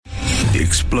The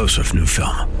explosive new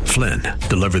film, Flynn,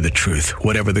 deliver the truth,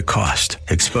 whatever the cost,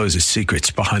 exposes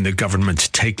secrets behind the government's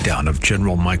takedown of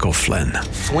General Michael Flynn.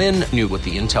 Flynn knew what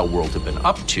the intel world had been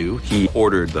up to. He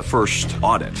ordered the first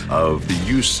audit of the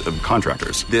use of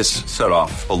contractors. This set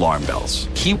off alarm bells.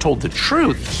 He told the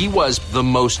truth. He was the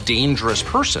most dangerous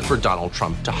person for Donald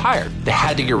Trump to hire. They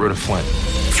had to get rid of Flynn.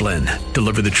 Flynn,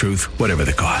 deliver the truth, whatever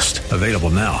the cost. Available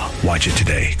now. Watch it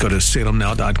today. Go to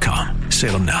salemnow.com.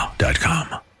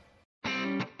 salemnow.com.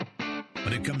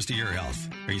 When it comes to your health,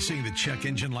 are you seeing the check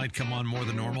engine light come on more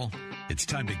than normal? It's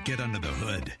time to get under the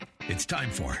hood. It's time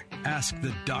for Ask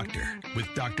the Doctor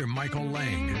with Dr. Michael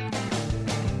Lang.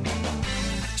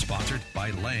 Sponsored by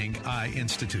Lang Eye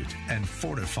Institute and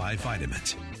Fortify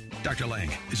Vitamins. Dr. Lang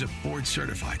is a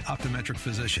board-certified optometric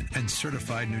physician and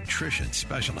certified nutrition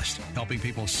specialist, helping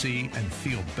people see and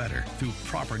feel better through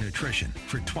proper nutrition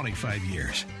for 25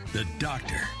 years. The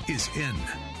doctor is in.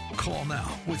 Call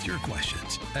now with your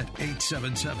questions at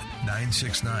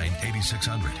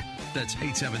 877-969-8600. That's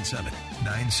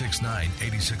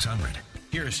 877-969-8600.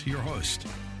 Here's your host,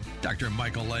 Dr.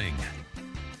 Michael Lang.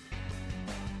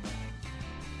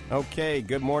 Okay,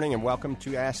 good morning and welcome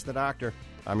to Ask the Doctor.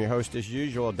 I'm your host as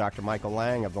usual, Dr. Michael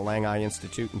Lang of the Lang Eye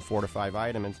Institute and Fortify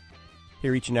Vitamins.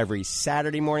 Here each and every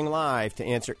Saturday morning live to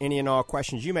answer any and all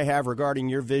questions you may have regarding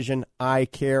your vision, eye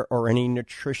care, or any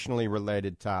nutritionally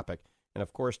related topic. And,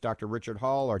 of course, Dr. Richard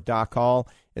Hall, or Doc Hall,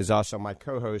 is also my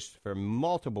co-host for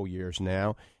multiple years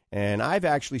now. And I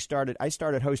started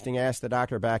hosting Ask the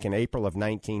Doctor back in April of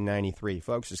 1993.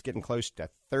 Folks, it's getting close to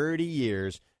 30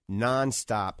 years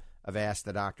nonstop of Ask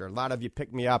the Doctor. A lot of you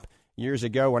picked me up years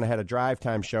ago when I had a drive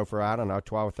time show for,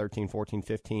 12, 13, 14,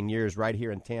 15 years right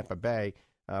here in Tampa Bay.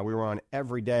 We were on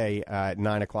every day at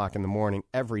 9 o'clock in the morning,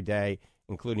 every day,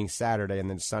 including Saturday, and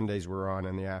then Sundays we were on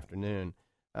in the afternoon.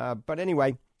 But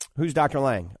anyway, who's Dr.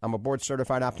 Lang? I'm a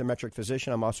board-certified optometric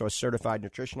physician. I'm also a certified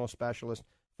nutritional specialist.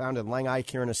 Founded Lang Eye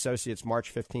Care & Associates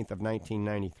March 15th of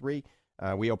 1993.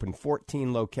 We opened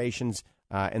 14 locations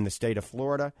in the state of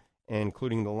Florida,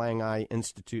 including the Lang Eye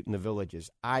Institute in the Villages.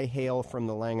 I hail from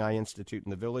the Lang Eye Institute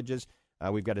in the Villages.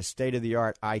 We've got a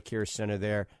state-of-the-art eye care center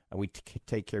there. We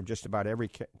take care of just about every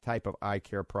type of eye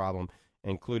care problem,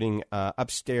 including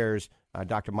upstairs.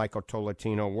 Dr. Michael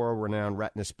Tolentino, world-renowned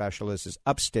retina specialist, is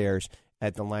upstairs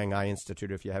at the Lang Eye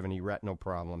Institute if you have any retinal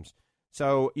problems.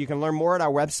 So you can learn more at our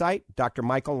website,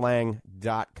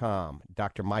 drmichaellang.com,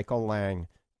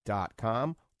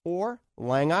 drmichaellang.com, or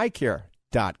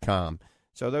langeyecare.com.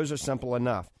 So those are simple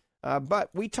enough. But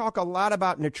we talk a lot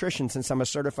about nutrition since I'm a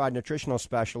certified nutritional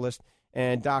specialist,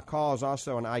 and Doc Hall is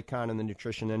also an icon in the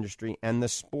nutrition industry and the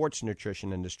sports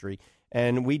nutrition industry.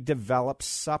 And we develop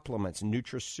supplements,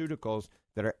 nutraceuticals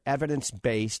that are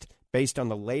evidence-based, based on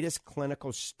the latest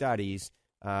clinical studies.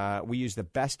 We use the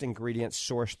best ingredients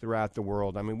sourced throughout the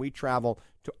world. I mean, we travel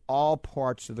to all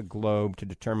parts of the globe to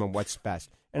determine what's best.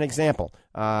 An example,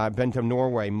 I've been to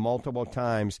Norway multiple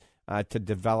times to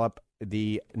develop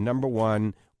the number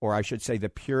one, or I should say the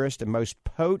purest and most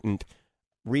potent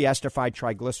re-esterified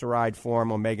triglyceride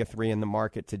form omega-3 in the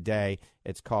market today.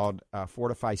 It's called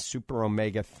Fortify Super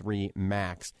Omega-3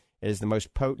 Max. It is the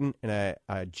most potent in a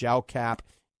gel cap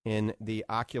in the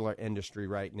ocular industry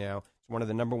right now. It's one of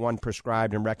the number one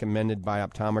prescribed and recommended by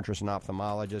optometrists and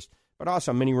ophthalmologists, but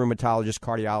also many rheumatologists,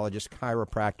 cardiologists,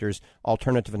 chiropractors,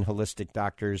 alternative and holistic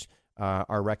doctors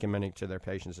are recommending to their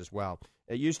patients as well.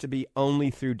 It used to be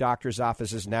only through doctors'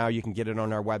 offices. Now you can get it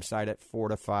on our website at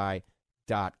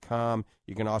fortify.com.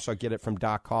 You can also get it from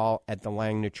Doc Hall at the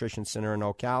Lang Nutrition Center in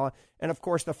Ocala. And, of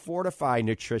course, the Fortify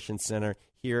Nutrition Center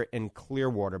here in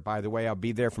Clearwater. By the way, I'll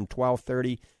be there from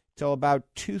 12:30 till about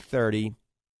 2:30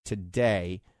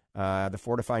 today. The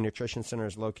Fortify Nutrition Center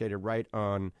is located right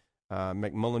on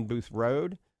McMullen Booth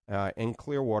Road in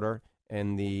Clearwater,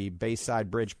 in the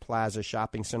Bayside Bridge Plaza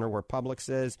Shopping Center where Publix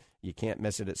is. You can't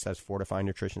miss it. It says Fortify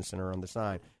Nutrition Center on the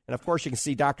sign. And, of course, you can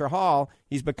see Dr. Hall.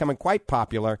 He's becoming quite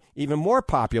popular, even more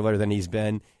popular than he's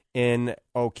been in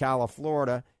Ocala,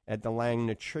 Florida, at the Lang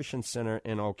Nutrition Center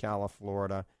in Ocala,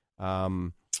 Florida,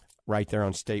 right there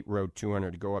on State Road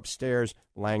 200. Go upstairs,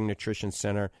 Lang Nutrition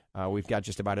Center. We've got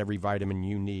just about every vitamin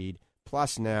you need.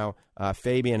 Plus now,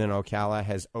 Fabian in Ocala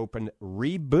has opened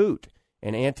Reboot,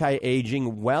 an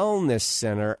anti-aging wellness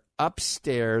center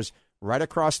upstairs right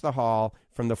across the hall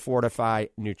from the Fortify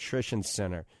Nutrition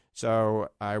Center. So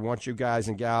I want you guys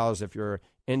and gals, if you're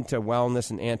into wellness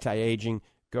and anti-aging,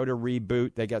 go to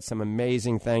Reboot. They got some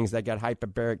amazing things. They got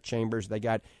hyperbaric chambers. They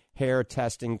got hair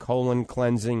testing, colon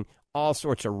cleansing, all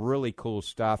sorts of really cool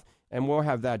stuff. And we'll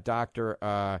have that doctor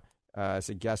as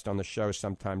a guest on the show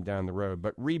sometime down the road.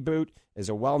 But Reboot is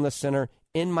a wellness center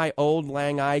in my old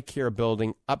Lang Eye Care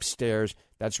building upstairs.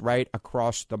 That's right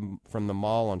across from the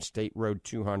mall on State Road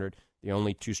 200, the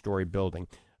only two-story building.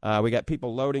 We got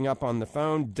people loading up on the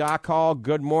phone. Doc Hall,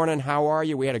 good morning. How are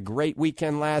you? We had a great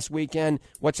weekend last weekend.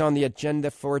 What's on the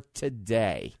agenda for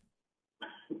today?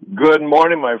 Good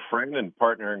morning, my friend and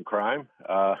partner in crime.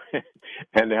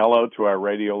 And hello to our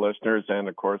radio listeners and,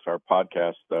 of course, our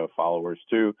podcast followers,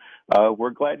 too. We're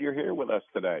glad you're here with us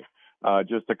today.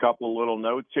 Just a couple of little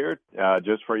notes here,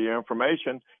 just for your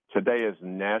information. Today is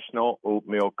National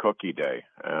Oatmeal Cookie Day,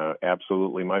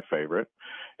 absolutely my favorite.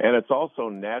 And it's also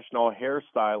National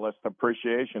Hairstylist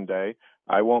Appreciation Day.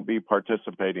 I won't be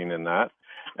participating in that.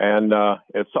 And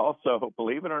it's also,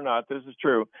 believe it or not, this is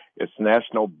true, it's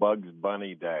National Bugs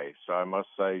Bunny Day. So I must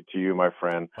say to you, my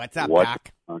friend. What's up,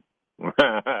 Doc?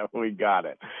 We got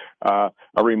it. A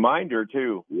reminder,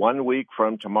 too, 1 week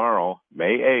from tomorrow,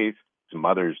 May 8th, it's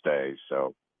Mother's Day,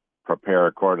 so prepare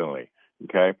accordingly.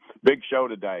 Okay? Big show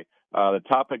today. The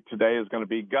topic today is going to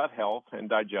be gut health and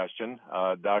digestion.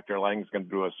 Dr. Lang is going to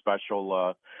do a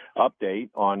special update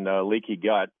on leaky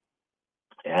gut.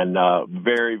 And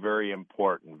very, very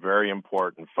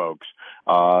important, folks.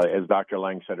 As Dr.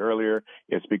 Lang said earlier,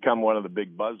 it's become one of the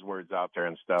big buzzwords out there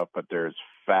and stuff, but there's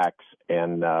facts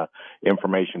and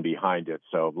information behind it.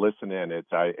 So listen in.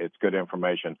 It's good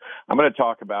information. I'm going to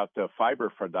talk about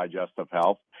fiber for digestive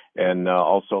health and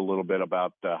also a little bit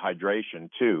about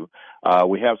hydration, too.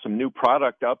 We have some new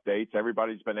product updates.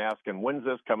 Everybody's been asking, when's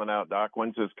this coming out, Doc?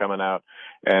 When's this coming out?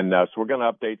 And so we're going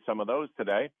to update some of those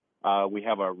today. We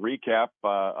have a recap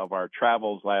of our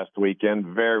travels last weekend.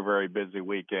 Very, very busy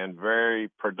weekend. Very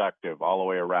productive all the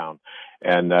way around.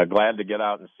 And glad to get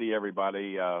out and see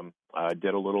everybody. I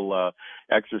did a little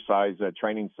exercise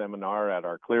training seminar at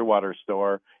our Clearwater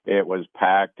store. It was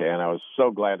packed, and I was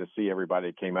so glad to see everybody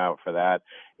that came out for that.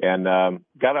 And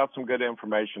got out some good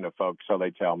information to folks, so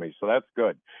they tell me. So that's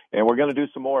good. And we're going to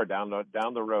do some more down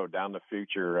the road, down the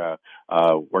future.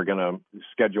 We're going to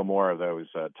schedule more of those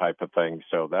type of things.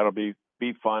 So that'll be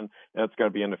fun, and it's going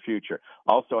to be in the future.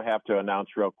 Also have to announce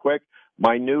real quick,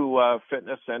 my new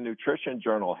fitness and nutrition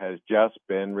journal has just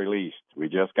been released. We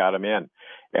just got them in,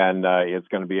 and it's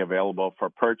going to be available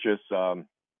for purchase.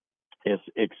 It's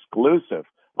exclusive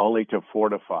only to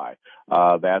Fortify.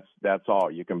 That's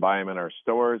all. You can buy them in our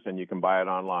stores, and you can buy it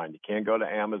online. You can't go to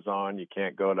Amazon. You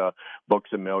can't go to Books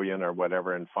A Million or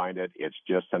whatever and find it. It's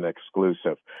just an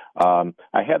exclusive.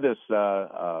 I had this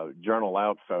journal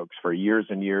out, folks, for years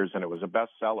and years, and it was a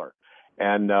bestseller.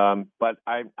 And but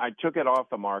I took it off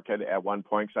the market at one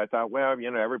point because I thought, well,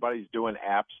 everybody's doing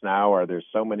apps now, or there's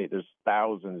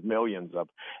thousands, millions of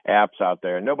apps out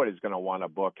there. Nobody's going to want a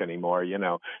book anymore.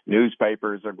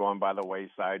 Newspapers are going by the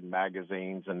wayside,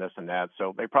 magazines and this and that.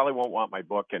 So they probably won't want my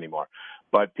book anymore.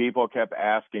 But people kept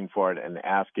asking for it,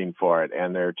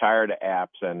 and they're tired of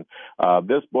apps. And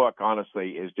this book,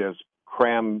 honestly, is just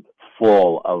crammed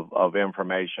full of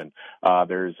information.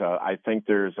 I think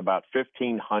there's about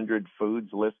 1,500 foods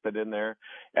listed in there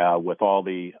with all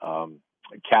the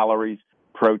calories,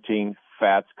 protein,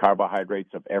 fats,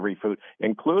 carbohydrates of every food,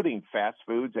 including fast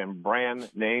foods and brand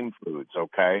name foods,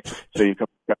 okay? So you can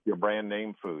pick up your brand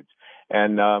name foods.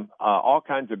 And all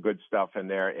kinds of good stuff in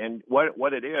there. And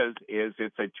what it is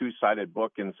it's a two-sided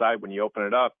book inside. When you open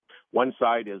it up, one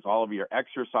side is all of your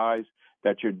exercise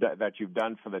that you've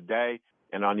done for the day,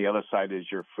 and on the other side is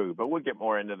your food. But we'll get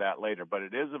more into that later. But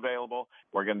it is available.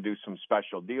 We're going to do some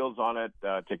special deals on it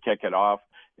to kick it off,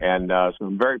 and so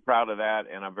I'm very proud of that,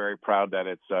 and I'm very proud that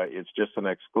it's just an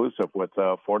exclusive with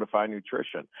Fortify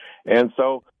Nutrition. And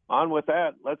so on with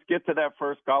that, let's get to that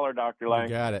first caller, Dr. Lang.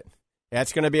 You got it.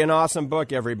 That's going to be an awesome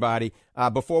book, everybody.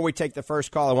 Before we take the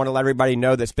first call, I want to let everybody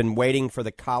know that's been waiting for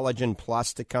the Collagen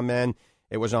Plus to come in.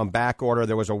 It was on back order.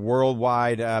 There was a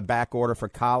worldwide back order for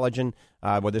collagen.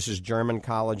 This is German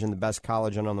collagen, the best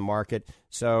collagen on the market.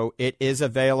 So it is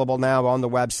available now on the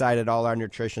website at all our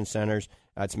nutrition centers.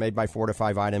 It's made by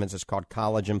Fortify Vitamins. It's called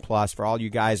Collagen Plus for all you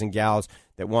guys and gals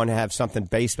that want to have something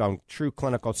based on true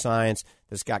clinical science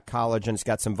that's got collagen. It's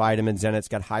got some vitamins in it. It's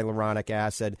got hyaluronic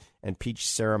acid and peach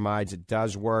ceramides. It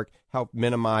does work, help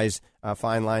minimize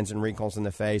fine lines and wrinkles in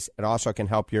the face. It also can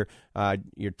help your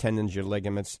tendons, your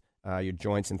ligaments, your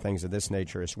joints and things of this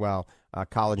nature as well.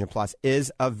 Collagen Plus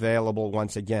is available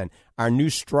once again. Our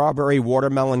new strawberry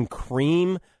watermelon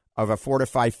cream of a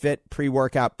Fortify Fit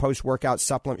pre-workout, post-workout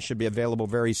supplement should be available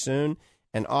very soon.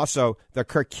 And also the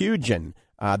Curcugen,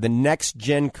 the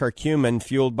next-gen curcumin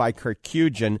fueled by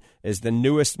Curcugen is the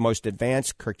newest, most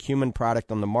advanced curcumin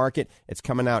product on the market. It's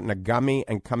coming out in a gummy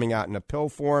and coming out in a pill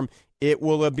form. It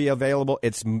will be available.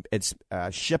 It's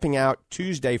shipping out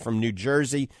Tuesday from New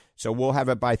Jersey. So we'll have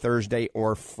it by Thursday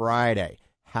or Friday.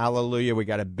 Hallelujah. We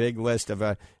got a big list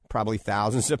of probably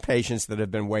thousands of patients that have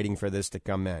been waiting for this to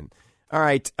come in. All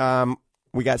right.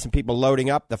 We got some people loading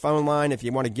up. The phone line, if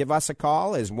you want to give us a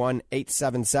call, is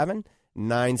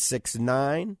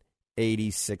 1-877-969-8600.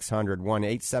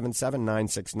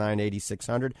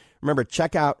 1-877-969-8600. Remember,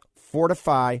 check out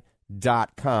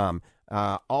Fortify.com.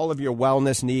 All of your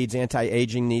wellness needs,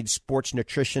 anti-aging needs, sports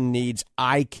nutrition needs,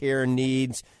 eye care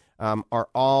needs are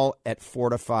all at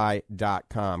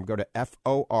Fortify.com. Go to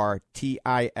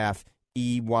Fortifeye,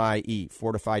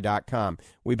 Fortify.com.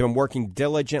 We've been working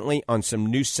diligently on some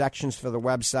new sections for the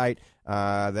website.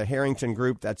 The Harrington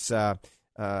Group, that's Kevin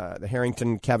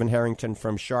Harrington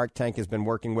from Shark Tank has been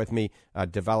working with me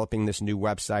developing this new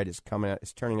website.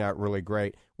 It's turning out really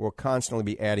great. We'll constantly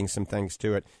be adding some things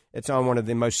to it. It's on one of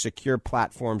the most secure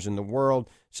platforms in the world,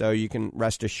 so you can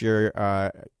rest assured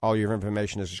all your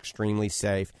information is extremely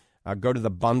safe. Go to the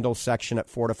bundle section at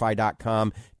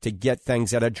Fortify.com to get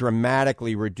things at a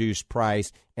dramatically reduced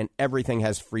price, and everything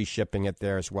has free shipping at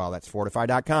there as well. That's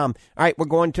Fortify.com. All right, we're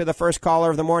going to the first caller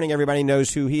of the morning. Everybody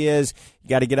knows who he is. You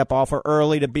got to get up awful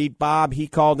early to beat Bob. He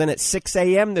called in at 6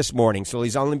 a.m. this morning, so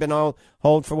he's only been on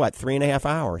hold for, 3.5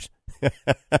 hours?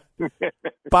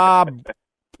 Bob,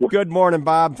 good morning,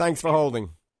 Bob. Thanks for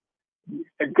holding.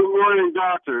 Good morning,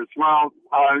 doctors. Well,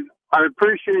 I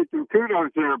appreciate some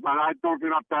kudos here, but I don't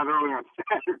get up that early on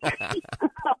Saturday.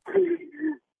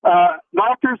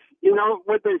 Doctors, you know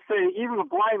what they say, even a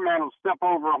blind man will step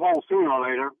over a hole sooner or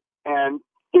later, and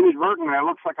inadvertently, it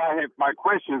looks like my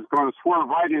question is going to swerve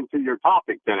right into your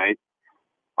topic today.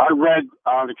 I read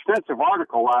an extensive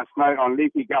article last night on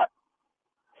leaky gut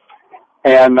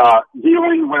and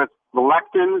dealing with the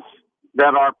lectins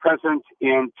that are present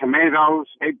in tomatoes,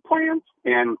 eggplants,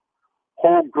 and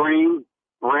whole grain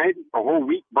bread, or whole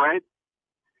wheat bread.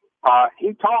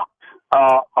 He talked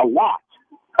a lot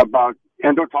about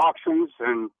endotoxins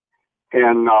and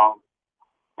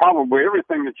probably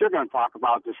everything that you're going to talk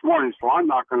about this morning. So I'm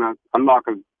not going to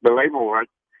belabor it.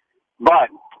 But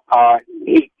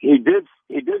he did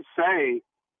say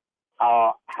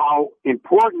how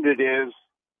important it is,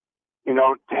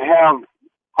 to have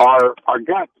our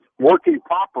gut working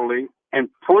properly and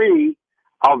free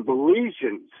of the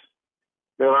lesions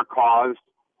that are caused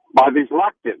by these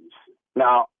lectins.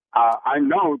 Now, I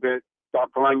know that,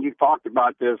 Dr. Lang, you've talked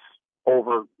about this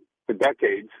over the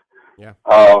decades. Yeah.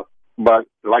 But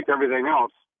like everything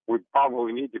else, we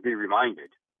probably need to be reminded.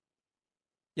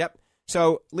 Yep.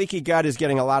 So leaky gut is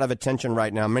getting a lot of attention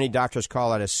right now. Many doctors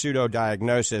call it a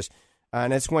pseudo-diagnosis.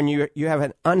 And it's when you have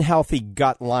an unhealthy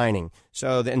gut lining.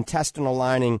 So the intestinal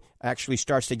lining actually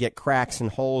starts to get cracks and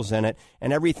holes in it.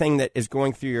 And everything that is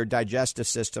going through your digestive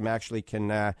system actually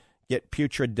can get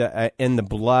putrid in the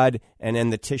blood and in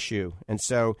the tissue. And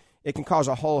so it can cause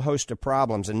a whole host of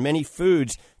problems. And many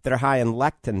foods that are high in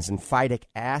lectins and phytic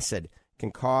acid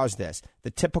can cause this.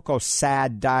 The typical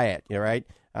SAD diet, right?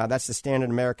 That's the standard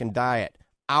American diet.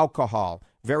 Alcohol,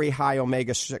 very high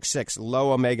omega-6,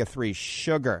 low omega-3,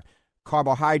 sugar,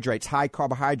 carbohydrates, high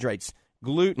carbohydrates,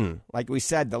 gluten, like we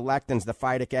said, the lectins, the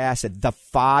phytic acid, the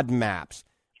FODMAPs,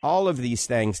 all of these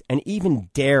things, and even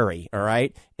dairy, all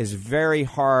right, is very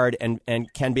hard and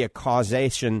can be a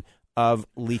causation of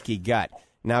leaky gut.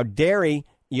 Now, dairy,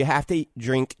 you have to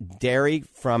drink dairy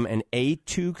from an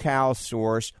A2 cow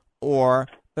source or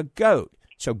a goat.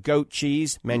 So goat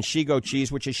cheese, Manchego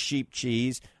cheese, which is sheep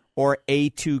cheese, or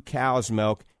A2 cow's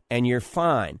milk, and you're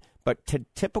fine. But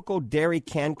typical dairy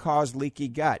can cause leaky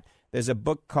gut. There's a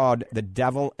book called The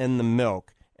Devil in the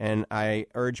Milk, and I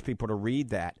urge people to read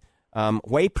that.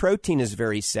 Whey protein is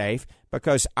very safe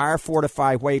because our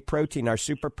Fortify whey protein, our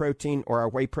super protein or our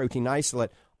whey protein isolate,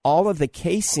 all of the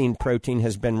casein protein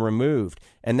has been removed,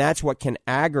 and that's what can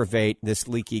aggravate this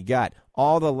leaky gut.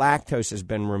 All the lactose has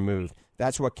been removed.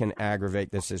 That's what can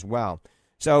aggravate this as well.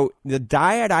 So the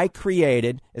diet I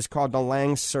created is called the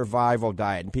Lang Survival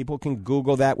Diet. And people can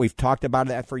Google that. We've talked about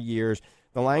that for years.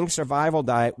 The Lang Survival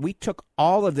Diet, we took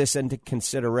all of this into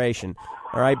consideration.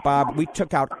 All right, Bob, we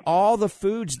took out all the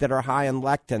foods that are high in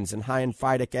lectins and high in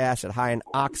phytic acid, high in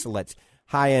oxalates,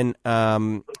 high in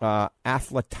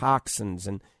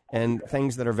aflatoxins and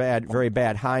things that are bad, very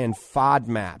bad, high in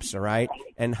FODMAPs, all right,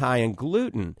 and high in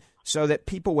gluten, so that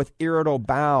people with irritable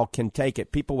bowel can take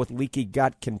it, people with leaky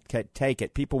gut can take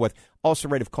it, people with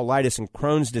ulcerative colitis and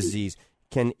Crohn's disease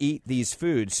can eat these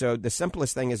foods. So the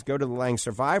simplest thing is go to the Lang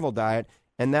Survival Diet,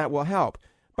 and that will help.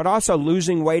 But also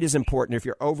losing weight is important. If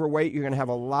you're overweight, you're going to have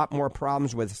a lot more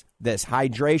problems with this.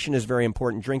 Hydration is very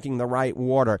important, drinking the right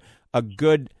water, a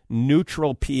good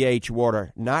neutral pH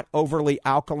water, not overly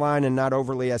alkaline and not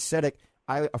overly acidic.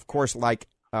 I, of course, like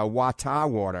Wata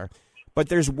water. But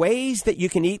there's ways that you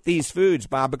can eat these foods,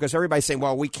 Bob, because everybody's saying,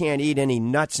 well, we can't eat any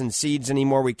nuts and seeds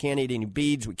anymore. We can't eat any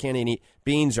beans. We can't eat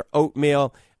beans or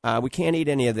oatmeal. We can't eat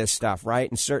any of this stuff, right,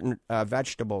 and certain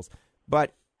vegetables.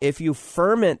 But if you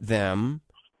ferment them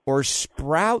or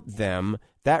sprout them,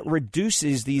 that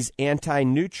reduces these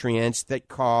anti-nutrients that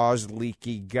cause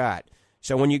leaky gut.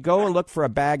 So when you go and look for a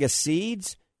bag of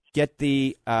seeds, get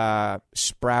the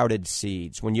sprouted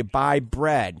seeds. When you buy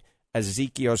bread,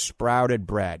 Ezekiel sprouted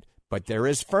bread. But there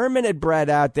is fermented bread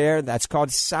out there. That's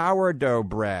called sourdough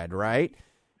bread, right?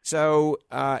 So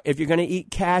if you're going to eat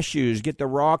cashews, get the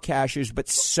raw cashews, but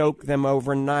soak them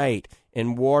overnight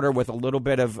in water with a little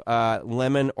bit of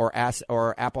lemon or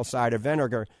apple cider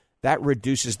vinegar. That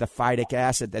reduces the phytic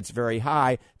acid that's very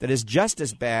high, that is just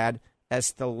as bad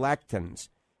as the lectins.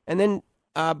 And then,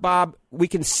 Bob, we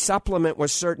can supplement with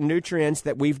certain nutrients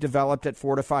that we've developed at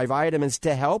Fortify Vitamins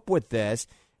to help with this.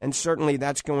 And certainly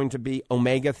that's going to be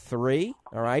omega-3,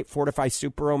 all right, Fortify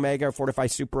Super Omega, Fortify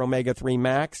Super Omega-3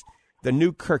 Max. The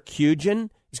new curcumin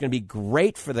is going to be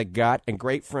great for the gut and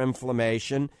great for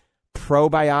inflammation.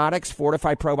 Probiotics,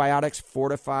 Fortify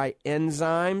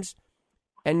enzymes.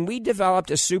 And we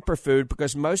developed a superfood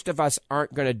because most of us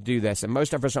aren't going to do this, and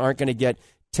most of us aren't going to get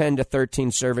 10 to 13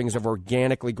 servings of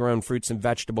organically grown fruits and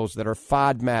vegetables that are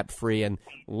FODMAP-free and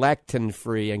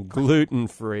lectin-free and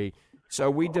gluten-free.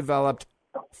 So we developed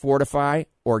Fortify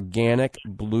Organic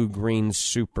Blue-Green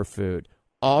Superfood.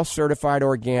 All certified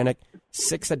organic,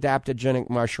 6 adaptogenic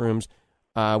mushrooms.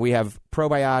 We have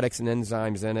probiotics and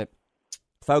enzymes in it.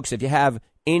 Folks, if you have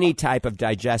any type of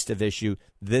digestive issue,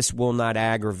 this will not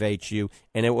aggravate you,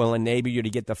 and it will enable you to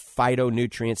get the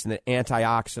phytonutrients and the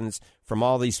antioxidants from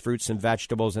all these fruits and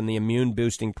vegetables and the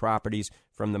immune-boosting properties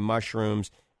from the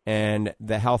mushrooms and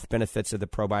the health benefits of the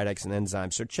probiotics and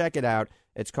enzymes. So check it out.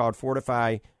 It's called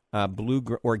Fortify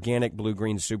Organic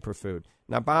Blue-Green Superfood.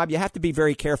 Now, Bob, you have to be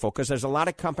very careful because there's a lot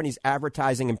of companies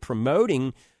advertising and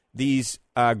promoting these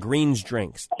greens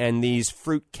drinks and these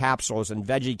fruit capsules and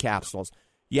veggie capsules.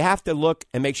 You have to look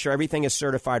and make sure everything is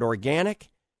certified organic,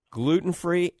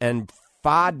 gluten-free, and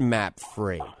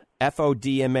FODMAP-free,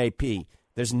 FODMAP.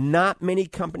 There's not many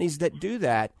companies that do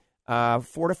that.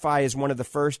 Fortify is one of the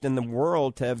first in the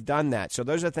world to have done that. So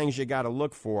those are things you got to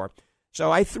look for. So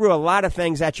I threw a lot of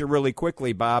things at you really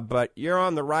quickly, Bob, but you're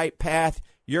on the right path.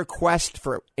 Your quest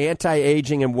for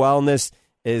anti-aging and wellness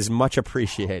is much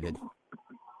appreciated.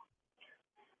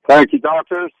 Thank you,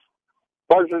 doctors.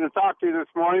 Pleasure to talk to you this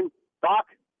morning. Doc,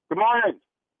 good morning.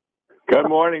 Good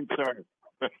morning, sir.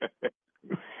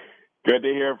 Good to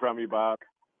hear from you, Bob.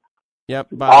 Yep,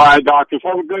 Bob. All right, doctors.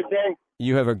 Have a good day.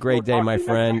 You have a great day, my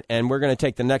friend. And we're going to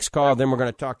take the next call. Then we're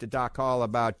going to talk to Doc Hall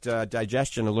about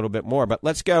digestion a little bit more. But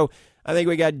let's go. I think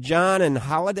we got John in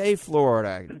Holiday,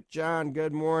 Florida. John,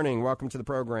 good morning. Welcome to the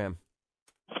program.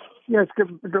 Yes,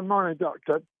 good morning,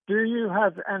 Doctor. Do you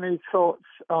have any thoughts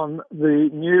on the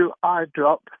new eye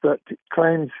drop that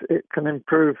claims it can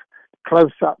improve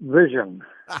close-up vision?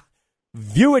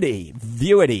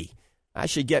 Vuity. I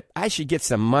should get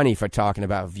some money for talking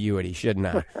about Vuity, shouldn't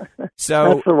I?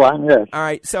 So that's the one, yes. All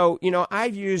right. So,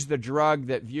 I've used the drug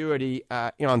that Vuity,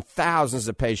 on thousands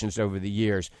of patients over the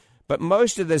years. But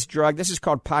most of this drug, this is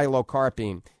called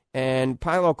pilocarpine. And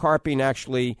pilocarpine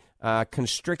actually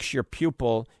constricts your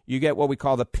pupil. You get what we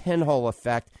call the pinhole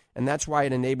effect, and that's why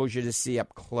it enables you to see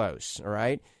up close, all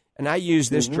right? And I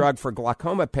used this drug for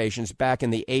glaucoma patients back in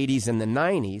the 80s and the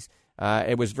 90s.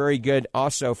 It was very good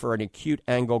also for an acute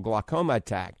angle glaucoma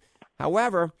attack.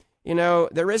 However,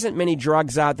 there isn't many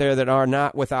drugs out there that are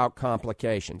not without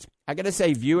complications. I got to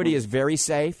say, Vuity is very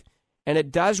safe, and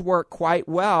it does work quite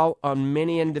well on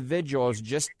many individuals,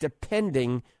 just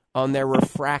depending on their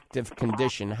refractive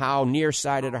condition, how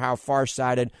nearsighted or how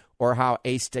farsighted or how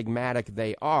astigmatic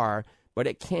they are. But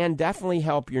it can definitely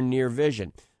help your near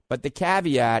vision. But the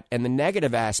caveat and the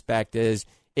negative aspect is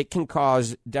it can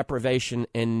cause deprivation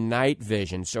in night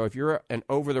vision. So if you're an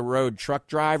over-the-road truck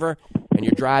driver and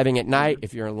you're driving at night,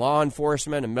 if you're in law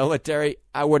enforcement and military,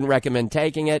 I wouldn't recommend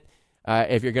taking it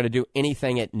if you're going to do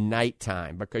anything at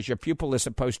nighttime, because your pupil is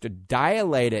supposed to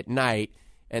dilate at night,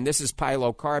 and this is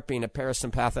pilocarpine, a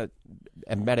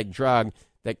parasympathetic drug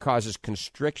that causes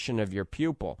constriction of your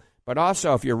pupil. But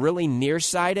also, if you're really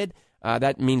nearsighted,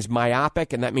 that means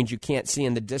myopic, and that means you can't see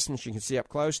in the distance, you can see up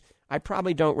close. I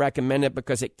probably don't recommend it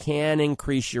because it can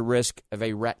increase your risk of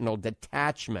a retinal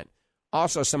detachment.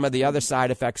 Also, some of the other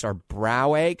side effects are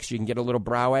brow aches. You can get a little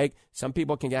brow ache. Some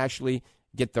people can actually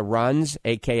get the runs,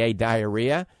 a.k.a.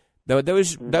 diarrhea. Though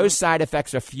those side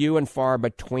effects are few and far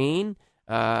between,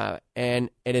 and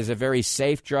it is a very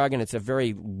safe drug, and it's a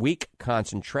very weak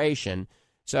concentration.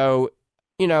 So,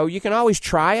 you can always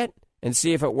try it and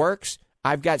see if it works.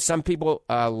 I've got some people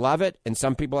love it and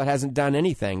some people it hasn't done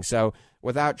anything. So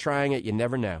without trying it, you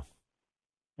never know.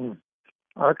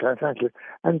 Okay, thank you.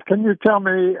 And can you tell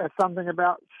me something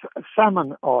about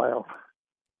salmon oil?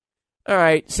 All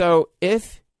right, so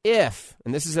if,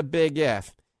 and this is a big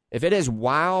if it is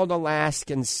wild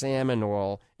Alaskan salmon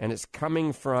oil and it's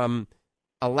coming from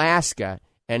Alaska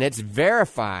and it's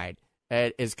verified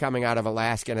it is coming out of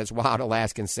Alaska and it's wild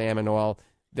Alaskan salmon oil,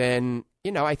 then,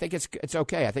 I think it's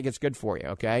okay. I think it's good for you,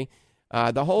 okay?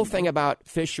 The whole thing about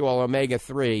fish oil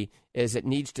omega-3 is it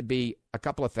needs to be a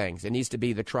couple of things. It needs to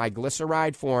be the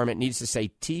triglyceride form. It needs to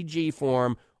say TG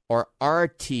form or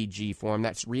RTG form.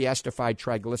 That's reestified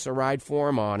triglyceride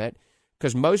form on it,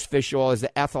 because most fish oil is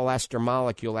the ethyl ester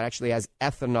molecule that actually has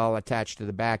ethanol attached to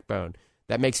the backbone.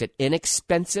 That makes it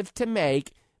inexpensive to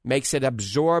make, makes it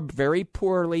absorb very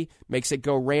poorly, makes it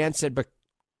go rancid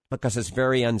because it's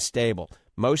very unstable.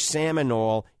 Most salmon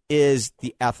oil is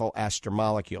the ethyl ester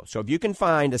molecule. So if you can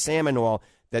find a salmon oil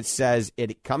that says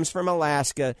it comes from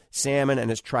Alaska, salmon,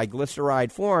 and it's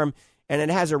triglyceride form, and it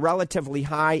has a relatively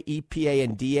high EPA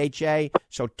and DHA,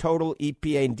 so total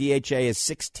EPA and DHA is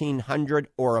 1,600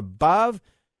 or above,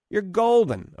 you're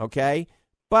golden, okay?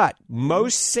 But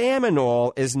most salmon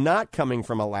oil is not coming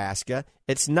from Alaska.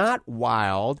 It's not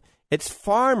wild. It's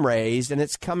farm-raised, and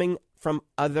it's coming from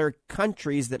other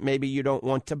countries that maybe you don't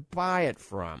want to buy it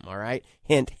from, all right?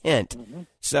 Hint, hint.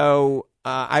 So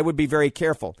I would be very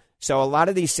careful. So a lot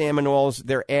of these salmon oils,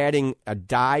 they're adding a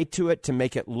dye to it to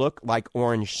make it look like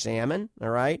orange salmon, all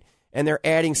right? And they're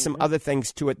adding some other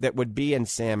things to it that would be in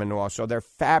salmon oil. So they're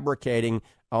fabricating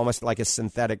almost like a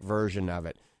synthetic version of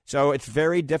it. So it's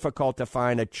very difficult to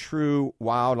find a true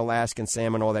wild Alaskan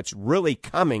salmon oil that's really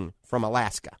coming from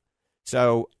Alaska.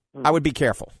 So I would be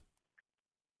careful.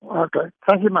 Okay.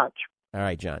 Thank you much. All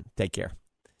right, John. Take care.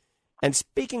 And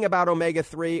speaking about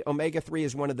omega-3, omega-3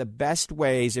 is one of the best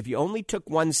ways. If you only took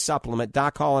one supplement,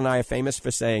 Doc Hall and I are famous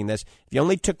for saying this, if you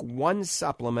only took one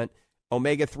supplement,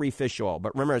 omega-3 fish oil,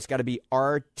 but remember, it's got to be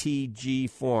RTG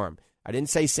form. I didn't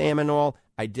say salmon oil.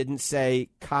 I didn't say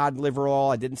cod liver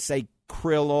oil. I didn't say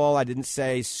krill oil. I didn't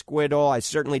say squid oil. I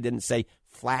certainly didn't say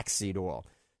flaxseed oil.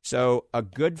 So a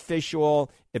good fish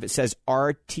oil, if it says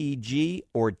RTG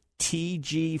or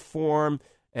TG form,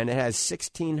 and it has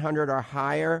 1,600 or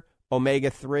higher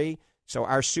omega-3. So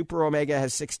our Super Omega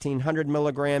has 1,600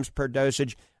 milligrams per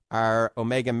dosage. Our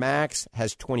Omega Max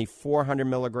has 2,400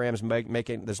 milligrams,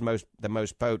 making this the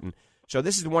most potent. So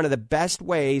this is one of the best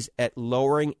ways at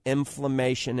lowering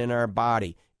inflammation in our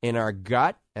body, in our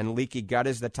gut, and leaky gut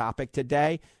is the topic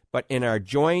today, but in our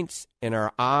joints, in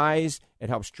our eyes, it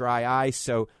helps dry eyes.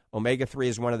 So omega-3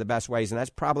 is one of the best ways, and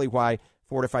that's probably why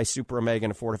Fortify Super Omega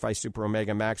and Fortify Super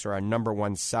Omega Max are our number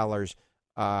one sellers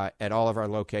at all of our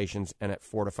locations and at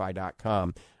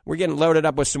Fortify.com. We're getting loaded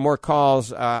up with some more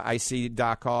calls, I see,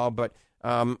 Doc Hall. But,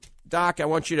 Doc, I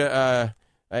want you to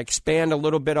expand a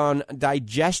little bit on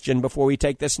digestion before we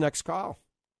take this next call.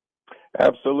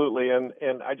 Absolutely.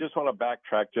 And I just want to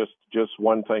backtrack just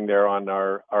one thing there on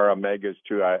our omegas,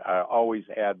 too. I always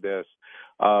add this.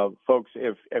 Folks,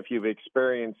 if you've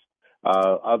experienced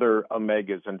other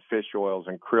omegas and fish oils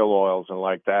and krill oils and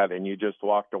like that, and you just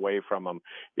walked away from them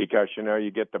because,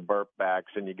 you get the burp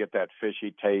backs and you get that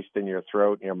fishy taste in your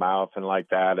throat and your mouth and like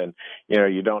that, and,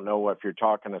 you don't know if you're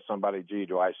talking to somebody, gee,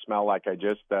 do I smell like I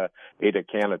just ate a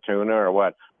can of tuna or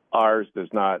what? Ours does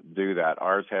not do that.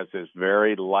 Ours has this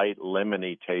very light,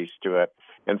 lemony taste to it.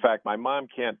 In fact, my mom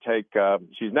can't take,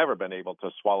 she's never been able to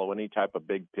swallow any type of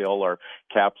big pill or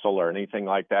capsule or anything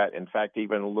like that. In fact,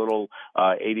 even a little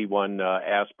 81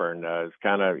 aspirin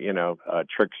kind of,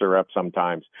 tricks her up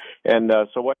sometimes. And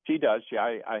so what she does,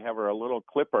 I have her a little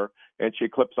clipper, and she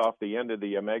clips off the end of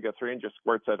the omega-3 and just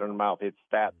squirts it in her mouth. It's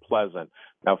that pleasant.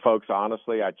 Now, folks,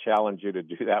 honestly, I challenge you to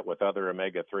do that with other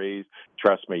omega-3s.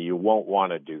 Trust me, you won't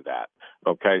want to do that.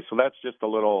 Okay, so that's just a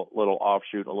little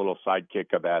offshoot, a little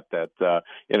sidekick of that,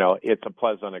 it's a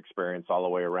pleasant experience all the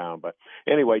way around. But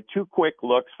anyway, two quick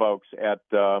looks, folks, at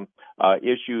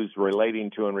issues relating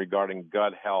to and regarding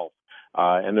gut health.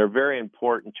 And they're very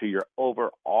important to your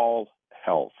overall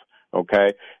health. Okay,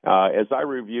 as I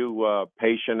review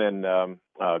patient and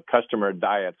customer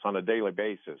diets on a daily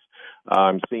basis,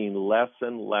 I'm seeing less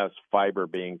and less fiber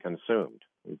being consumed.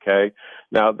 Okay,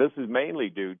 now this is mainly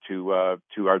due to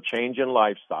our change in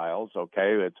lifestyles.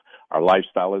 Okay, our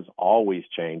lifestyle is always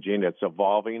changing. It's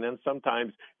evolving and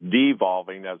sometimes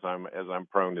devolving, as I'm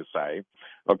prone to say.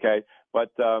 Okay, but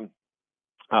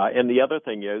and the other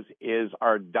thing is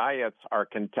our diets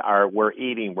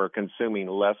we're consuming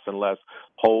less and less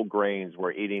whole grains.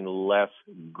 We're eating less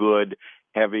good,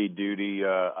 heavy-duty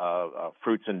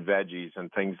fruits and veggies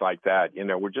and things like that.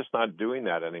 We're just not doing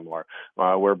that anymore.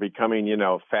 We're becoming,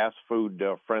 fast food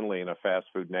friendly in a fast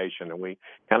food nation, and we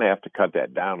kind of have to cut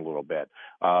that down a little bit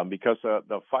because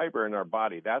the fiber in our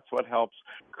body, that's what helps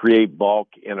create bulk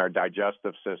in our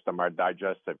digestive system, our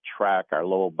digestive tract, our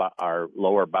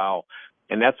lower bowel.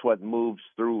 And that's what moves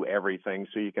through everything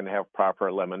so you can have proper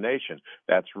elimination.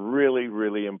 That's really,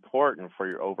 really important for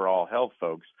your overall health,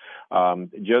 folks.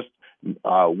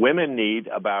 Women need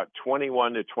about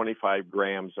 21 to 25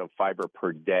 grams of fiber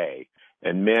per day,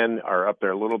 and men are up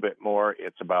there a little bit more.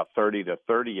 It's about 30 to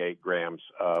 38 grams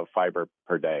of fiber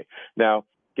per day. Now,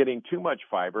 getting too much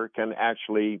fiber can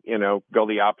actually, go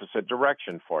the opposite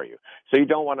direction for you. So you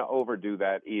don't want to overdo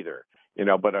that either,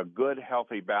 but a good,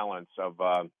 healthy balance of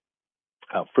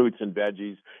fruits and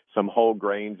veggies, some whole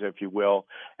grains, if you will,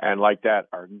 and like that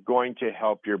are going to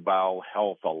help your bowel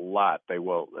health a lot. They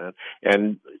will.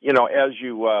 And, as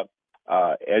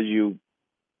you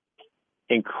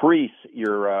increase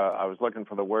your, I was looking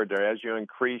for the word there, as you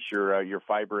increase your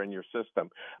fiber in your system,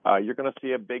 you're going to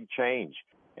see a big change.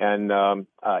 And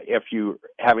if you're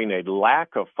having a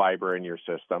lack of fiber in your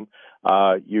system,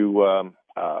 you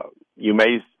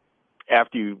may,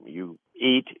 after you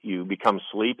eat, you become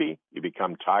sleepy, you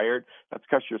become tired. That's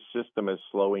because your system is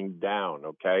slowing down,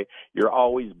 okay? You're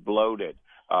always bloated.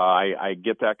 I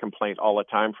get that complaint all the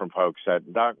time from folks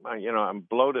that, Doc, I'm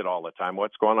bloated all the time.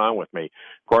 What's going on with me?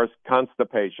 Of course,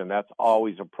 constipation, that's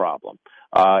always a problem.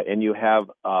 And you have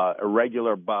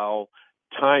irregular bowel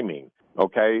timing.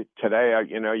 Okay, today,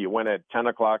 you went at 10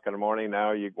 o'clock in the morning.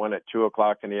 Now you went at 2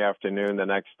 o'clock in the afternoon the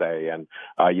next day, and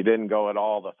you didn't go at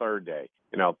all the third day.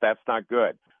 That's not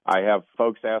good. I have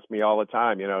folks ask me all the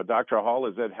time, Dr. Hall,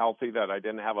 is it healthy that I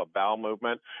didn't have a bowel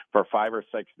movement for 5 or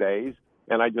 6 days?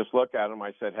 And I just look at them.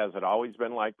 I said, has it always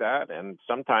been like that? And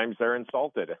sometimes they're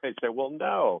insulted. I say, well,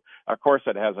 no, of course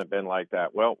it hasn't been like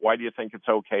that. Well, why do you think it's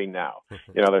okay now?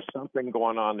 There's something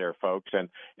going on there, folks.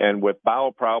 And with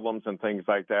bowel problems and things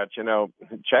like that,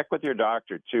 check with your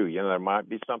doctor, too. There might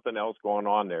be something else going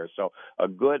on there. So a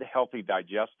good, healthy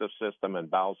digestive system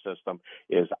and bowel system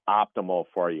is optimal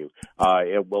for you.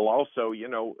 It will also,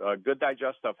 good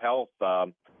digestive health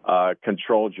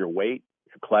controls your weight,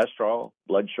 cholesterol,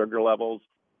 blood sugar levels,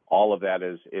 all of that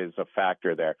is a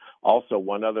factor there. Also,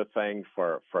 one other thing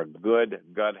for good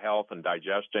gut health and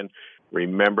digestion,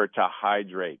 remember to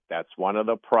hydrate. That's one of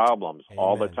the problems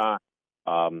all the time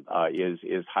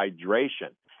is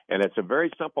hydration. And it's a very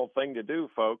simple thing to do,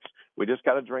 folks. We just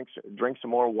got to drink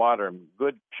some more water,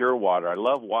 good pure water. I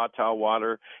love Watau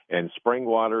water and spring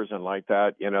waters and like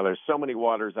that. There's so many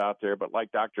waters out there, but like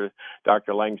Dr.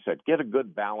 Lang said, get a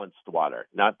good balanced water,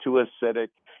 not too acidic.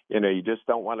 You just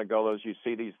don't want to go those. You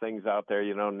see these things out there,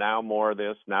 now more of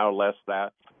this, now less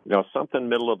that. Something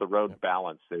middle of the road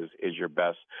balance is your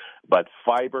best. But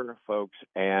fiber, folks,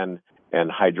 and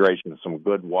hydration, some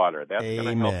good water. That's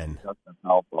going to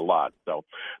help a lot. So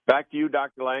back to you,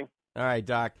 Dr. Lang. All right,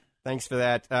 Doc. Thanks for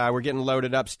that. We're getting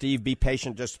loaded up. Steve, be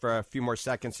patient just for a few more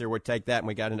seconds here. We'll take that, and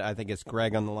we got, I think it's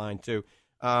Greg on the line, too.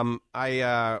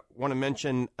 I want to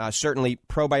mention certainly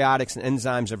probiotics and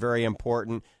enzymes are very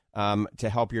important to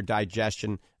help your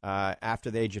digestion.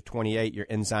 After the age of 28, your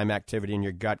enzyme activity in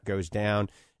your gut goes down.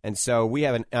 And so we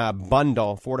have a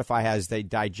bundle. Fortify has the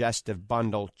digestive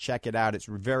bundle. Check it out. It's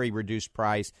very reduced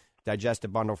price.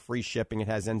 Digestive bundle, free shipping. It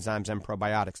has enzymes and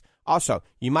probiotics. Also,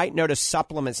 you might notice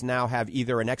supplements now have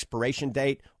either an expiration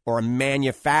date or a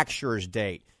manufacturer's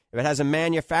date. If it has a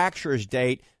manufacturer's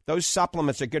date, those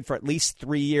supplements are good for at least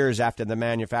 3 years after the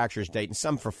manufacturer's date, and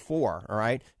some for 4, all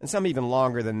right? And some even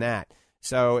longer than that.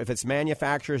 So if it's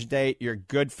manufacturer's date, you're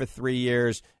good for 3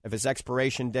 years. If it's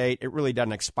expiration date, it really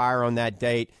doesn't expire on that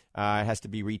date. It has to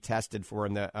be retested for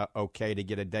the okay to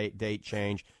get a date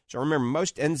change. So remember,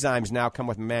 most enzymes now come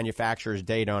with a manufacturer's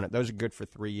date on it. Those are good for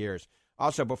 3 years.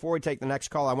 Also, before we take the next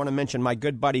call, I want to mention my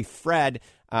good buddy Fred,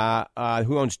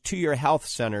 who owns 2 Year Health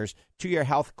Centers, 2 Year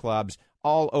Health Clubs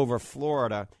all over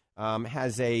Florida,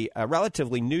 has a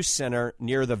relatively new center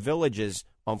near the Villages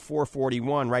on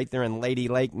 441 right there in Lady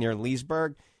Lake near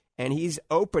Leesburg. And he's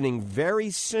opening very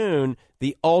soon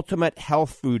the Ultimate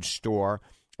Health Food Store.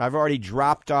 I've already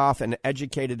dropped off and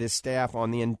educated his staff on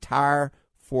the entire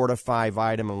Fortify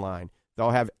vitamin line.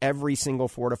 They'll have every single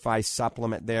Fortify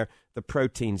supplement there, the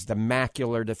proteins, the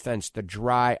macular defense, the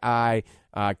dry eye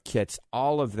kits,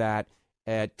 all of that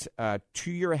at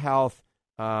 2 Year Health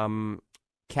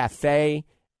Cafe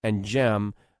and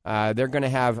Gym. They're going to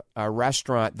have a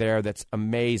restaurant there that's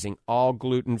amazing, all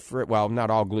gluten-free. Well, not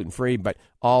all gluten-free, but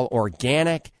all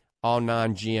organic, all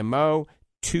non-GMO,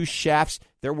 2 chefs.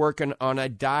 They're working on a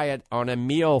diet, on a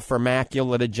meal for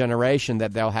macular degeneration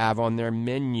that they'll have on their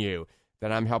menu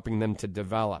that I'm helping them to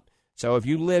develop. So if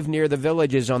you live near the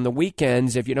Villages on the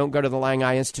weekends, if you don't go to the Lang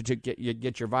Eye Institute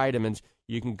get your vitamins,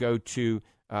 you can go to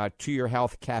Your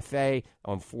Health Cafe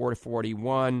on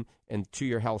 441 and To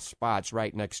Your Health Spots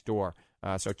right next door.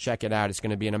 So check it out. It's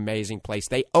going to be an amazing place.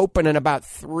 They open in about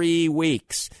 3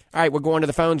 weeks. All right, we're going to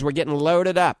the phones. We're getting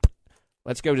loaded up.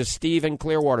 Let's go to Steve in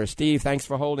Clearwater. Steve, thanks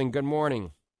for holding. Good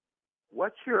morning.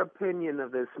 What's your opinion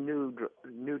of this new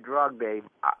drug they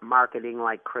marketing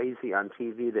like crazy on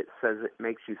TV that says it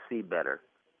makes you see better?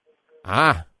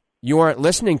 You weren't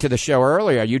listening to the show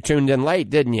earlier. You tuned in late,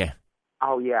 didn't you?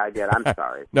 Oh, yeah, I did. I'm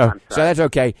sorry. No, I'm sorry. So that's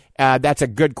okay. That's a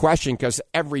good question because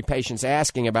every patient's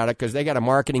asking about it because they got a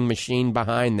marketing machine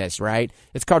behind this, right?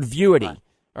 It's called Vuity. Right.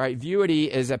 All right, Vuity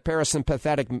is a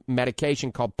parasympathetic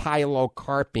medication called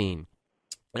pilocarpine.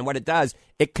 And what it does,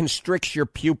 it constricts your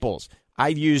pupils.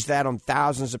 I've used that on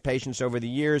thousands of patients over the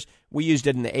years. We used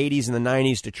it in the 80s and the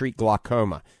 90s to treat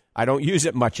glaucoma. I don't use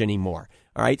it much anymore.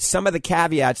 All right. Some of the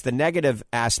caveats, the negative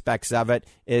aspects of it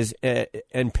is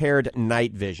impaired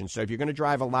night vision. So if you're going to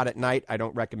drive a lot at night, I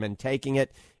don't recommend taking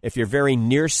it. If you're very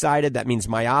nearsighted, that means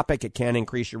myopic. It can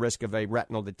increase your risk of a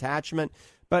retinal detachment.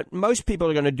 But most people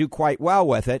are going to do quite well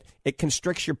with it. It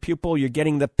constricts your pupil. You're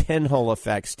getting the pinhole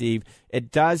effect, Steve.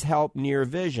 It does help near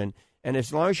vision. And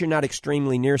as long as you're not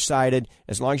extremely nearsighted,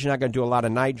 as long as you're not going to do a lot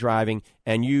of night driving,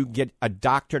 and you get a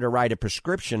doctor to write a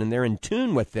prescription and they're in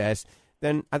tune with this,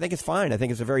 then I think it's fine. I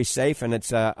think it's a very safe and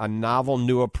it's a novel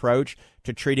new approach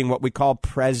to treating what we call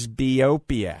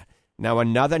presbyopia. Now,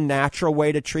 another natural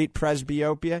way to treat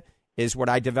presbyopia is what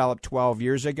I developed 12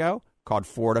 years ago called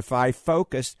Fortify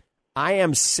Focus. I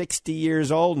am 60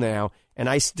 years old now, and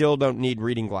I still don't need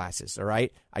reading glasses, all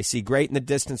right? I see great in the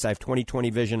distance. I have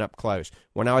 20/20 vision up close.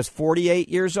 When I was 48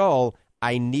 years old,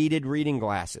 I needed reading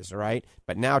glasses, all right?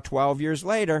 But now, 12 years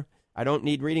later, I don't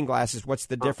need reading glasses. What's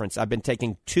the difference? I've been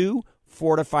taking 2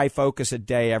 Fortify Focus a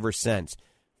day ever since.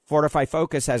 Fortify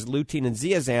Focus has lutein and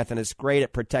zeaxanthin. It's great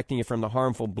at protecting you from the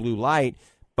harmful blue light,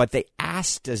 but the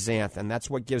astaxanthin, that's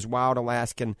what gives wild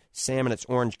Alaskan salmon its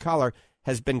orange color,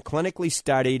 has been clinically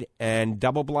studied, and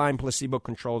double-blind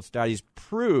placebo-controlled studies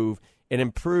prove it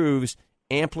improves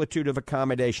amplitude of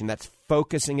accommodation. That's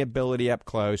focusing ability up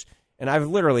close. And I've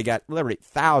literally got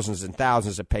thousands and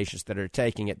thousands of patients that are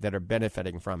taking it that are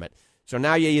benefiting from it. So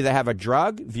now you either have a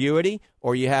drug, Vuity,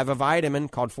 or you have a vitamin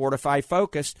called Fortify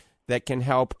Focus that can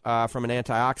help from an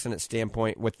antioxidant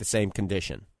standpoint with the same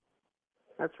condition.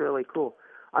 That's really cool.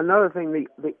 Another thing,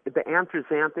 the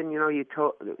astaxanthin,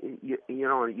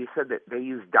 you said that they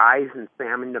use dyes in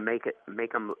salmon to make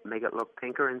it look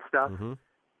pinker and stuff. Mm-hmm.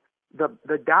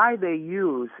 The dye they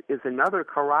use is another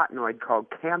carotenoid called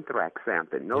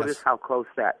canthraxanthin. Notice how close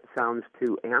that sounds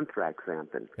to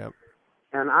anthraxanthin. Yep.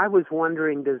 And I was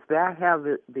wondering, does that have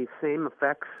the same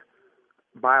effects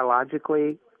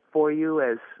biologically for you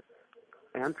as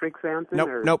anthraxanthin?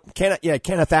 Nope.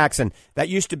 Canathaxin. That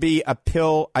used to be a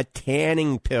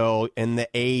tanning pill in the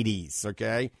 80s,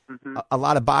 okay? Mm-hmm. A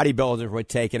lot of bodybuilders were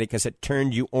taking it because it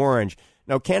turned you orange.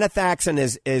 No,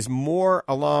 canathaxin is more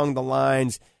along the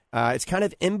lines, it's kind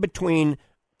of in between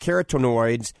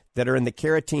carotenoids that are in the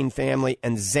carotene family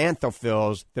and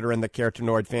xanthophylls that are in the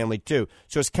carotenoid family too.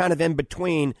 So it's kind of in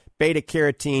between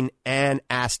beta-carotene and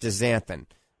astaxanthin.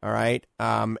 All right.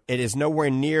 It is nowhere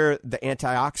near the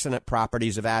antioxidant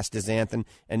properties of astaxanthin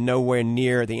and nowhere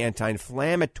near the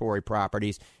anti-inflammatory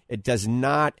properties. It does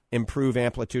not improve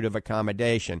amplitude of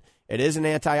accommodation. It is an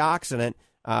antioxidant,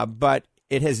 but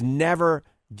it has never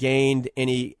gained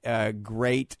any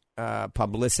great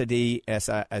publicity as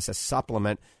a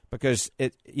supplement because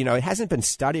it hasn't been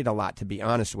studied a lot, to be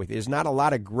honest with you. There's not a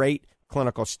lot of great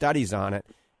clinical studies on it.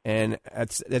 And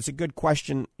it's a good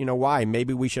question, why.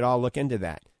 Maybe we should all look into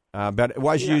that. But it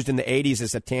was used in the 80s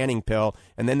as a tanning pill,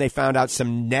 and then they found out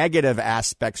some negative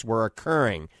aspects were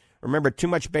occurring. Remember, too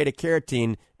much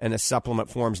beta-carotene in a supplement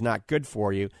form is not good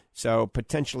for you, so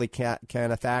potentially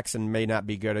canathaxin may not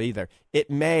be good either. It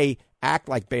may act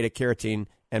like beta-carotene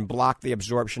and block the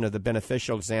absorption of the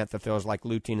beneficial xanthophylls like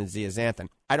lutein and zeaxanthin.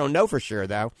 I don't know for sure,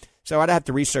 though, so I'd have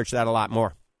to research that a lot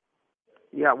more.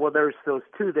 Yeah, well, there's those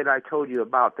 2 that I told you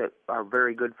about that are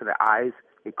very good for the eyes.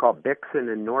 They call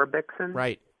Bixin and Norbixin.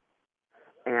 Right.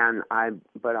 And I'm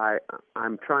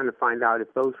trying to find out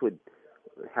if those would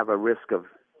have a risk of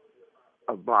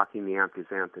blocking the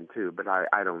astaxanthin too. But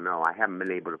I don't know. I haven't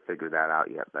been able to figure that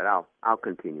out yet. But I'll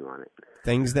continue on it.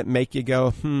 Things that make you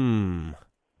go, Yeah.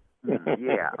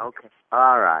 Okay.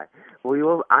 All right.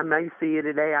 I may see you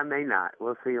today. I may not.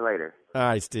 We'll see you later. All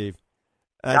right, Steve.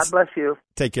 God bless you.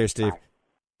 Take care, Steve. Bye.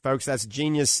 Folks, that's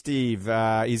Genius Steve.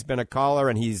 He's been a caller,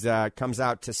 and he's comes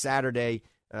out to Saturday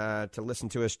to listen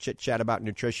to us chit-chat about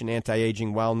nutrition,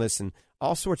 anti-aging, wellness, and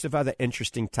all sorts of other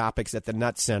interesting topics at the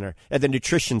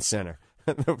Nutrition Center.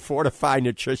 The Fortify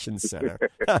Nutrition Center.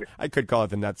 I could call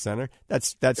it the Nut Center.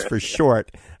 That's for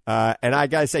short. And I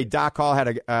got to say, Doc Hall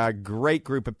had a great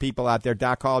group of people out there.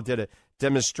 Doc Hall did a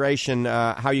demonstration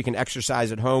how you can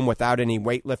exercise at home without any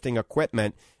weightlifting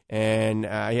equipment. And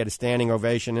he had a standing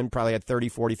ovation and probably had 30,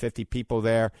 40, 50 people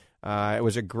there. It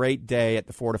was a great day at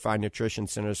the Fortify Nutrition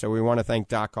Center. So we want to thank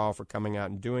Doc Hall for coming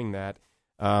out and doing that.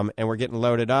 And we're getting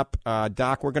loaded up.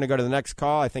 Doc, we're going to go to the next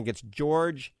call. I think it's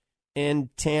George in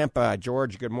Tampa.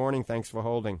 George, good morning. Thanks for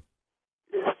holding.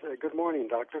 Yes, good morning,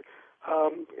 Doctor.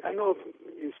 I know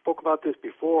you spoke about this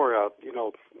before, it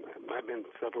might have been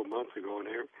several months ago in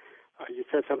here. You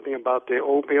said something about the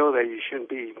oatmeal, that you shouldn't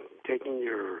be taking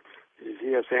your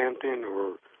zeaxanthin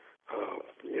or,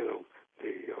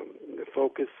 the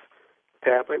Focus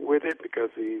tablet with it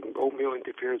because the oatmeal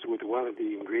interferes with one of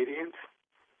the ingredients.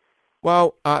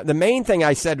 Well, the main thing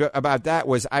I said about that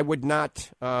was I would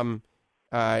not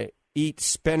eat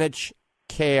spinach,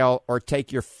 kale, or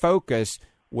take your Focus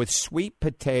with sweet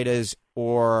potatoes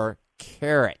or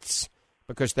carrots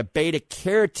because the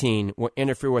beta-carotene will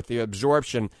interfere with the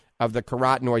absorption of the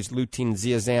carotenoids lutein,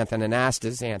 zeaxanthin, and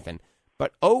astaxanthin.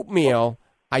 But oatmeal,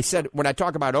 I said, when I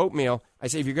talk about oatmeal, I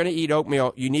say if you're going to eat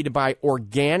oatmeal, you need to buy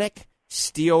organic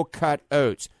steel-cut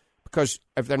oats because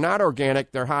if they're not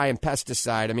organic, they're high in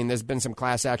pesticide. I mean, there's been some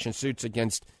class action suits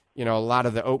against, a lot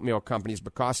of the oatmeal companies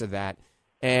because of that.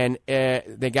 And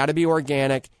they got to be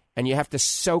organic, and you have to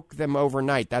soak them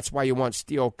overnight. That's why you want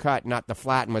steel cut, not the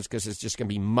flattened ones, because it's just going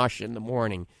to be mush in the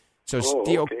morning. So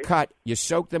steel cut, you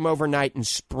soak them overnight in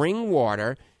spring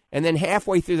water, and then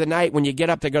halfway through the night when you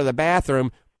get up to go to the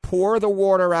bathroom, pour the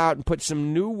water out and put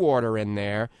some new water in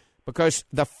there because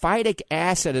the phytic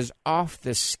acid is off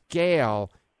the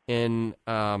scale in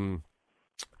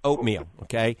oatmeal,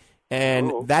 okay?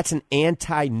 And that's an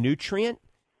anti-nutrient.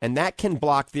 And that can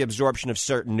block the absorption of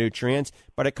certain nutrients,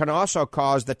 but it can also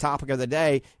cause the topic of the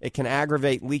day. It can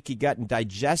aggravate leaky gut and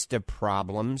digestive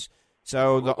problems.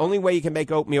 So the only way you can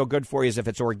make oatmeal good for you is if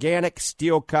it's organic,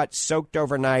 steel cut, soaked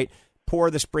overnight, pour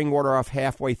the spring water off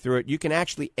halfway through it. You can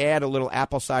actually add a little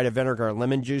apple cider vinegar or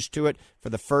lemon juice to it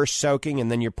for the first soaking, and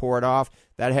then you pour it off.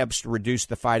 That helps to reduce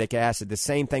the phytic acid. The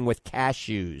same thing with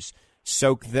cashews.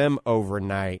 Soak them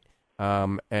overnight,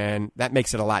 and that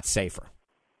makes it a lot safer.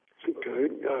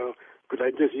 Could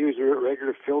I just use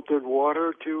regular filtered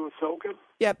water to soak it?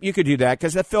 Yep, you could do that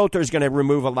because the filter is going to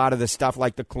remove a lot of the stuff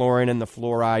like the chlorine and the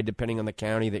fluoride, depending on the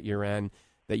county that you're in,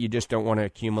 that you just don't want to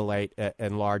accumulate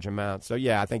in large amounts. So,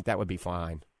 yeah, I think that would be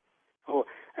fine. Oh,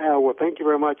 well, thank you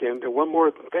very much. And one more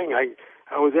thing.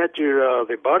 I was at your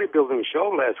the bodybuilding show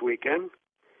last weekend,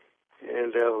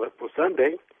 and it was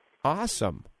Sunday.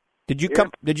 Awesome. Did you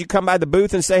come by the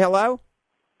booth and say hello?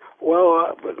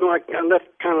 Well, no, I left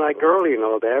kind of like early and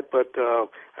all that, but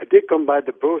I did come by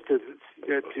the booth to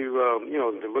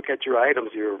look at your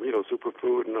items, your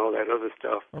superfood and all that other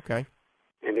stuff. Okay.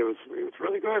 And it was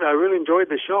really good. I really enjoyed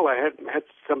the show. I had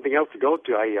something else to go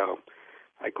to.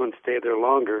 I couldn't stay there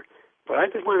longer, but I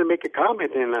just wanted to make a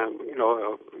comment. And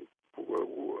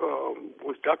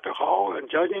was Dr. Hall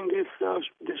judging this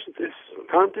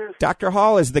contest? Dr.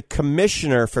 Hall is the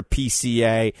commissioner for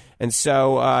PCA, and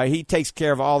so he takes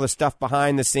care of all the stuff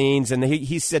behind the scenes, and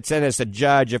he sits in as a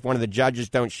judge if one of the judges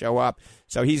don't show up.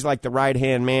 So he's like the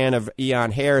right-hand man of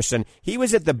Eon Harrison. He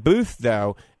was at the booth,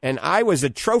 though, and I was a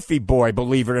trophy boy,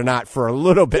 believe it or not, for a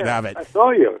little bit of it. I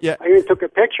saw you. Yeah. I even took a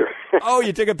picture. Oh,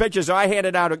 you took a picture. So I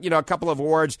handed out, a couple of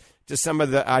awards to some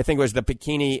of the, I think it was the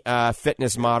bikini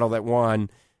fitness model that won.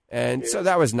 And so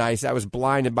that was nice. I was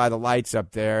blinded by the lights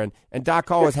up there. And Doc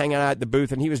Hall was hanging out at the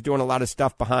booth, and he was doing a lot of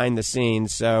stuff behind the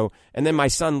scenes. So, and then my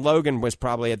son Logan was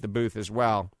probably at the booth as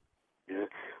well. Yeah.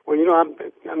 Well,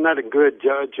 I'm not a good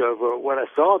judge of what I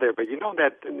saw there, but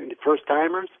that the first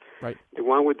timers, right? The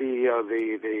one with the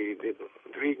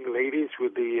three ladies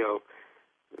with the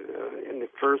in the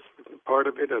first part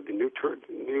of it, of the new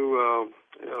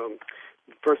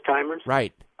first timers,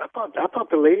 right? I thought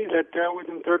the lady that was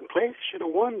in third place should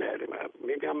have won that.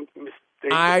 Maybe I'm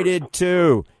mistaken. I did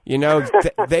too.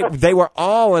 They were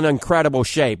all in incredible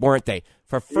shape, weren't they?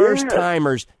 For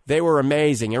first-timers, they were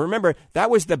amazing. And remember, that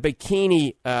was the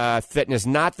bikini fitness,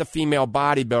 not the female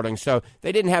bodybuilding. So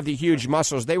they didn't have the huge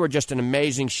muscles. They were just in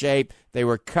amazing shape. They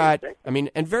were cut. I mean,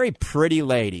 and very pretty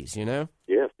ladies, Yes.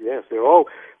 Oh,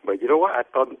 but you know what? I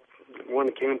thought the one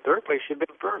that came in third place should have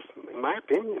been first, in my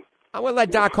opinion. I want to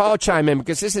let Doc Hall chime in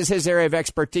because this is his area of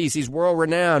expertise. He's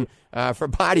world-renowned for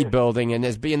bodybuilding and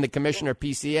as being the commissioner of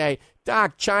PCA.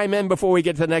 Doc, chime in before we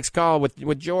get to the next call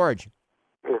with George.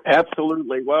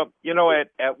 Absolutely. Well,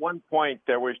 at one point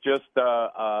there was just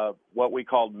what we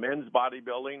called men's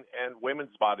bodybuilding and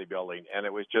women's bodybuilding, and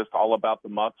it was just all about the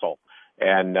muscle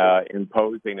and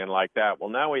imposing and like that. Well,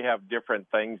 now we have different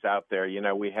things out there.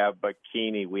 We have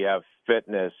bikini, we have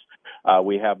fitness,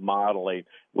 we have modeling,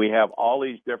 we have all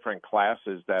these different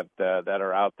classes that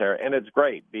are out there, and it's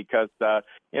great because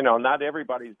not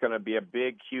everybody's going to be a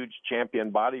big, huge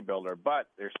champion bodybuilder, but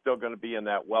they're still going to be in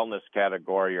that wellness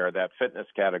category or that fitness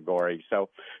category. So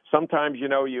sometimes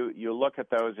you look at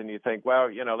those and you think, well,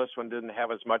 this one didn't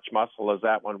have as much muscle as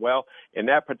that one. Well, in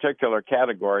that particular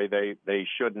category, they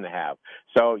shouldn't have.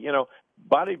 So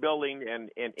bodybuilding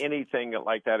and anything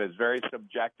like that is very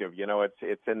subjective.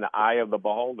 It's in the eye of the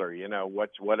beholder.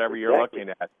 Whatever you're looking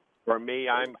at. For me,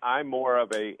 I'm more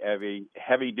of a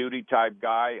heavy duty type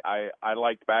guy. I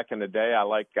liked back in the day. I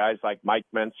liked guys like Mike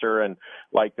Mentzer and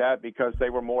like that because they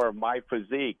were more of my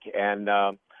physique, and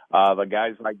the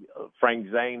guys like Frank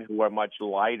Zane who were much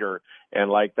lighter and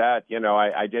like that.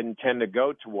 I didn't tend to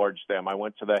go towards them. I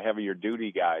went to the heavier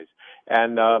duty guys,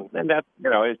 and that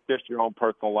it's just your own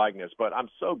personal likeness. But I'm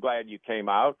so glad you came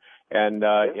out and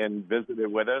visited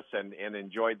with us and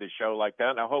enjoyed the show like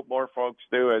that. And I hope more folks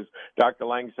do. As Dr.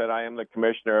 Lang said, I am the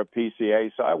commissioner of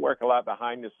PCA, so I work a lot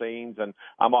behind the scenes, and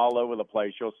I'm all over the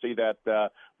place. You'll see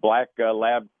that black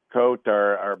lab coat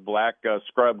or black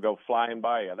scrub go flying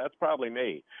by you. That's probably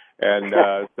me. And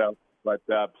but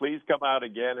please come out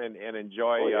again and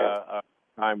enjoy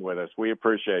time with us. We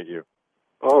appreciate you.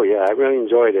 Oh, yeah, I really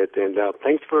enjoyed it. And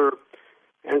thanks for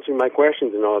answering my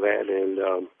questions and all that.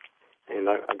 And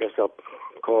I guess I'll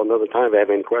call another time if I have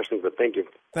any questions, but thank you.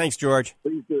 Thanks, George.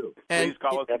 Please do. Please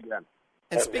call us again.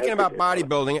 And speaking about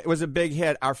bodybuilding, it was a big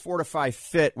hit. Our Fortify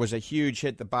Fit was a huge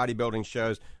hit, the bodybuilding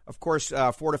shows. Of course,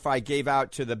 Fortify gave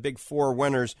out to the big four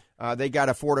winners. They got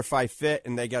a Fortify Fit,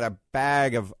 and they got a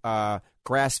bag of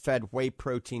grass-fed whey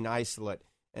protein isolate.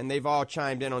 And they've all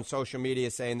chimed in on social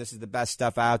media saying this is the best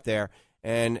stuff out there.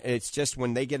 And it's just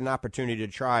when they get an opportunity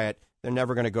to try it, they're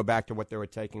never going to go back to what they were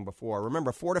taking before.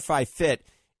 Remember, Fortify Fit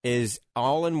is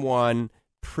all-in-one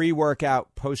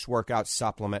pre-workout, post-workout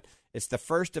supplement. It's the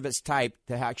first of its type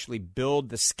to actually build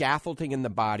the scaffolding in the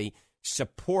body,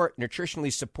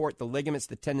 nutritionally support the ligaments,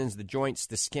 the tendons, the joints,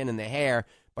 the skin, and the hair,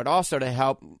 but also to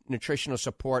help nutritional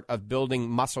support of building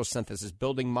muscle synthesis,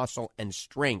 building muscle and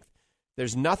strength.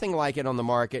 There's nothing like it on the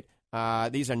market.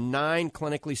 These are 9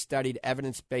 clinically studied,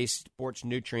 evidence-based sports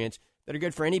nutrients that are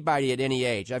good for anybody at any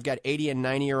age. I've got 80 and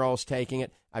 90-year-olds taking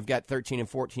it. I've got 13 and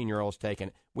 14-year-olds taking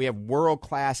it. We have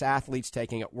world-class athletes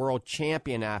taking it, world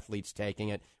champion athletes taking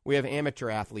it. We have amateur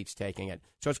athletes taking it.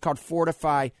 So it's called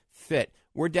Fortify Fit.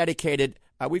 We're dedicated.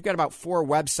 We've got about 4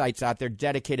 websites out there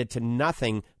dedicated to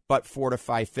nothing but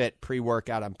Fortify Fit,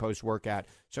 pre-workout and post-workout.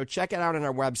 So check it out on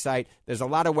our website. There's a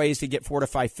lot of ways to get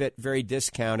Fortify Fit very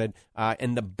discounted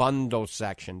in the bundle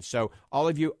section. So all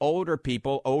of you older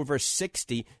people over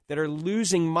 60 that are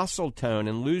losing muscle tone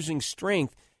and losing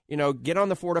strength, get on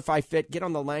the Fortify Fit, get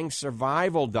on the Lang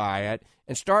Survival Diet,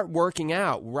 and start working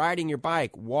out, riding your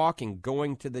bike, walking,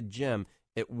 going to the gym.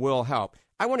 It will help.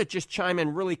 I want to just chime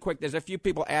in really quick. There's a few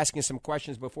people asking some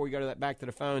questions before we go to that back to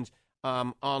the phones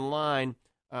online.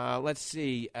 Let's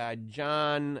see.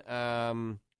 John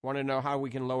wanted to know how we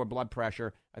can lower blood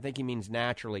pressure. I think he means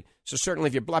naturally. So certainly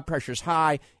if your blood pressure is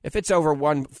high, if it's over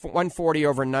 140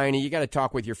 over 90, you got to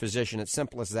talk with your physician. It's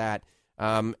simple as that.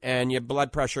 And your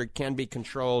blood pressure can be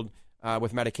controlled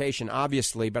with medication,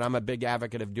 obviously, but I'm a big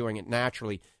advocate of doing it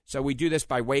naturally. So we do this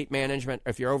by weight management.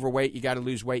 If you're overweight, you got to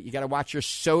lose weight. You got to watch your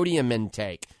sodium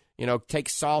intake. Take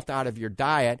salt out of your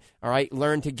diet, all right?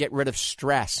 Learn to get rid of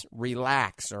stress.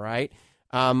 Relax, all right?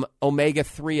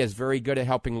 Omega-3 is very good at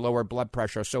helping lower blood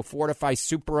pressure. So Fortify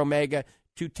Super Omega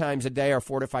 2 times a day or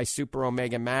Fortify Super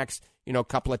Omega Max, a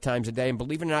couple of times a day. And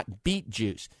believe it or not, beet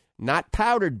juice, not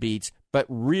powdered beets, but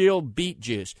real beet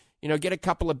juice. Get a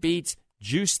couple of beets,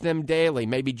 juice them daily.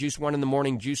 Maybe juice one in the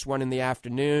morning, juice one in the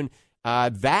afternoon.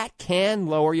 That can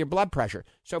lower your blood pressure.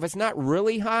 So if it's not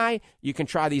really high, you can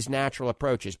try these natural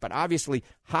approaches. But obviously,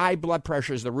 high blood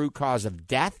pressure is the root cause of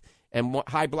death. And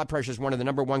high blood pressure is one of the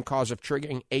number one cause of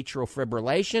triggering atrial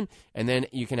fibrillation, and then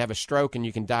you can have a stroke and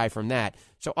you can die from that.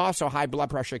 So also high blood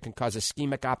pressure can cause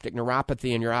ischemic optic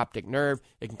neuropathy in your optic nerve.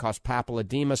 It can cause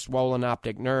papilledema, swollen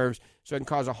optic nerves. So it can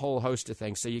cause a whole host of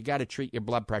things. So you got to treat your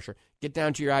blood pressure. Get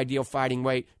down to your ideal fighting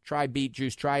weight. Try beet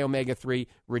juice. Try omega-3.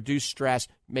 Reduce stress.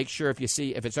 Make sure if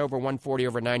it's over 140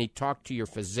 over 90, talk to your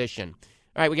physician.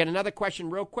 All right, we got another question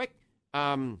real quick.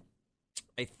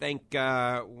 I think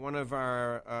one of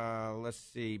our, let's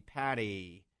see,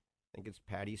 Patty. I think it's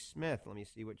Patty Smith. Let me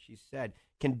see what she said.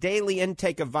 Can daily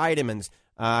intake of vitamins,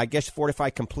 I guess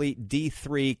Fortify Complete,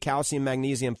 D3, calcium,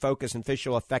 magnesium, focus, and fish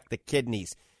oil affect the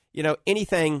kidneys? You know,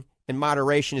 anything in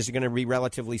moderation is going to be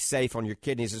relatively safe on your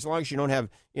kidneys. As long as you don't have,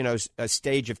 a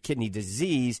stage of kidney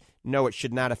disease, no, it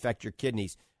should not affect your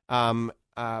kidneys.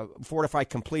 Fortify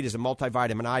Complete is a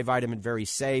multivitamin I vitamin, very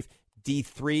safe.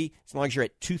 D3, as long as you're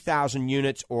at 2,000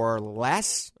 units or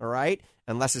less, all right?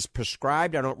 Unless it's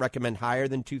prescribed, I don't recommend higher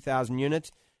than 2,000 units.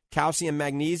 Calcium,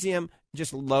 magnesium,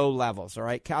 just low levels, all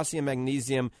right? Calcium,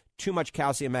 magnesium, too much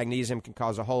calcium, magnesium can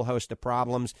cause a whole host of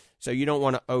problems, so you don't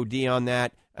want to OD on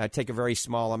that. Take a very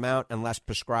small amount unless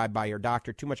prescribed by your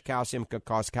doctor. Too much calcium could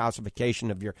cause calcification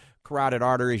of your carotid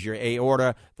arteries, your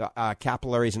aorta, the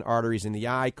capillaries and arteries in the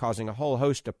eye, causing a whole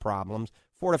host of problems.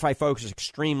 Fortify Focus is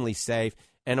extremely safe,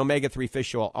 and omega-3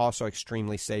 fish oil also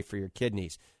extremely safe for your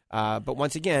kidneys. But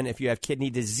once again, if you have kidney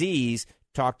disease,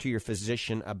 talk to your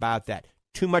physician about that.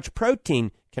 Too much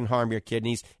protein can harm your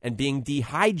kidneys, and being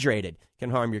dehydrated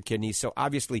can harm your kidneys. So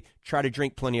obviously, try to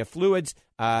drink plenty of fluids.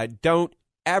 Don't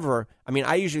ever,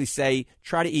 I usually say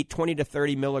try to eat 20 to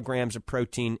 30 milligrams of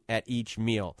protein at each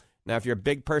meal. Now, if you're a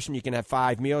big person, you can have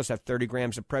 5 meals, have 30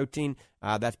 grams of protein.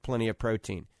 That's plenty of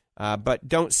protein. But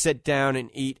don't sit down and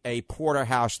eat a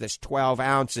porterhouse that's 12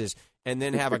 ounces and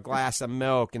then have a glass of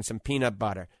milk and some peanut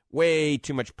butter. Way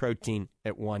too much protein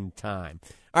at one time.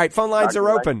 All right, phone lines are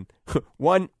open.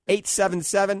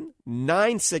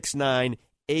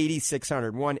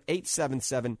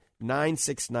 1-877-969-8600.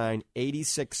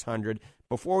 1-877-969-8600.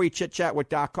 Before we chit-chat with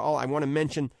Doc Hall, I want to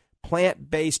mention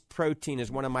plant-based protein is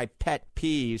one of my pet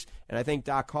peeves, and I think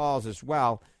Doc Hall's as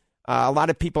well. A lot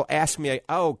of people ask me,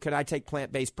 can I take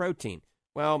plant-based protein?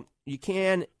 Well, you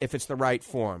can if it's the right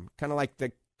form. Kind of like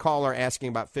the caller asking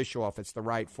about fish oil if it's the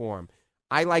right form.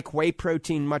 I like whey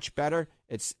protein much better.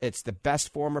 It's the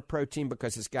best form of protein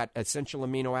because it's got essential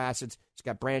amino acids. It's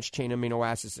got branched-chain amino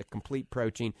acids, a complete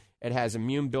protein. It has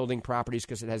immune-building properties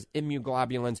because it has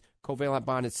immunoglobulins, covalent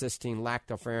bonded cysteine,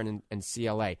 lactoferrin, and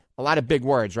CLA. A lot of big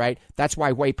words, right? That's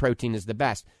why whey protein is the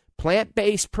best.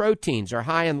 Plant-based proteins are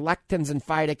high in lectins and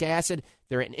phytic acid.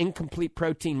 They're an incomplete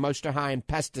protein. Most are high in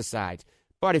pesticides.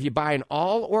 But if you buy an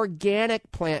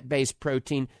all-organic plant-based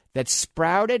protein that's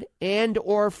sprouted and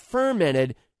or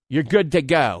fermented, you're good to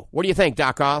go. What do you think,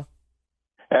 Doc Hall?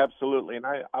 Absolutely. And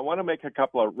I want to make a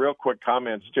couple of real quick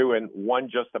comments, too, and one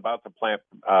just about the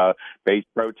plant-based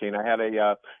protein. I had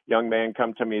a young man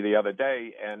come to me the other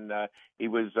day, and he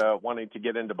was wanting to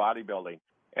get into bodybuilding.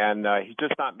 And he's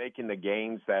just not making the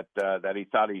gains that he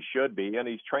thought he should be, and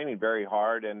he's training very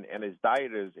hard, and his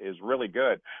diet is really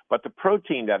good. But the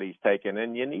protein that he's taking,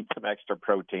 and you need some extra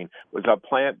protein, was a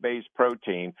plant-based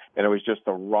protein, and it was just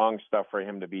the wrong stuff for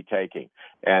him to be taking.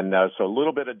 And so a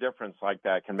little bit of difference like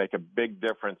that can make a big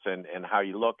difference in how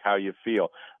you look, how you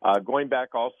feel. Going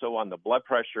back also on the blood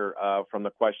pressure from the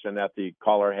question that the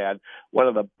caller had, one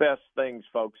of the best things,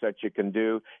 folks, that you can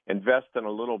do, invest in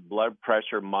a little blood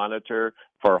pressure monitor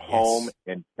for home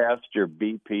and test your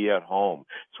BP at home.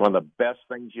 It's one of the best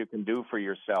things you can do for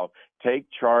yourself. Take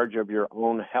charge of your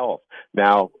own health.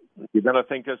 Now, you're going to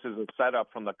think this is a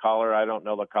setup from the caller. I don't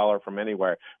know the caller from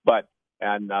anywhere, but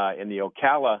in the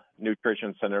Ocala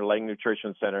Nutrition Center, Lang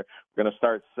Nutrition Center, we're going to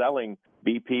start selling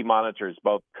BP monitors,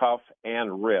 both cuff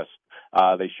and wrist.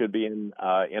 They should be in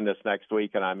this next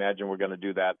week, and I imagine we're going to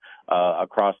do that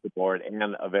across the board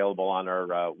and available on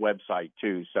our website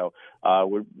too. So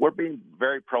we're being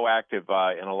very proactive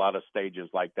in a lot of stages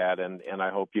like that, and I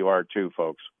hope you are too,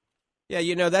 folks.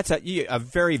 Yeah, that's a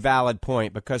very valid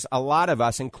point because a lot of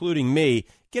us, including me,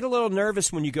 get a little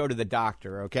nervous when you go to the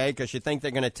doctor, okay? Because you think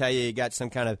they're going to tell you got some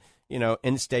kind of,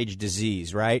 end-stage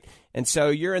disease, right? And so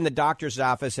you're in the doctor's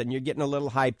office and you're getting a little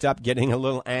hyped up, getting a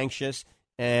little anxious,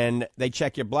 and they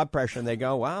check your blood pressure and they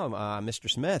go, wow, Mr.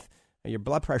 Smith, your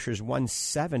blood pressure is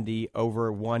 170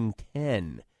 over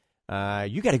 110.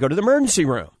 You got to go to the emergency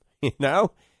room,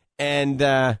 And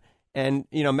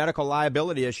medical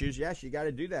liability issues, yes, you got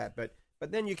to do that. But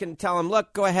then you can tell them,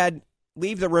 look, go ahead,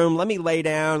 leave the room, let me lay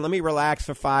down, let me relax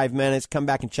for 5 minutes, come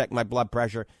back and check my blood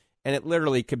pressure. And it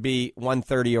literally could be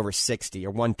 130 over 60 or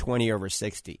 120 over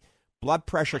 60. Blood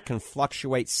pressure can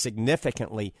fluctuate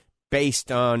significantly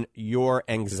based on your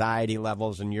anxiety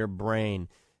levels in your brain.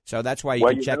 So that's why you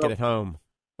can check it at home.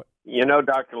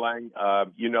 Dr. Lang,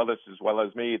 you know this as well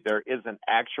as me. There is an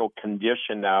actual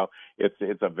condition now.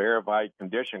 It's a verified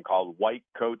condition called white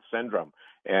coat syndrome.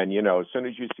 And, you know, as soon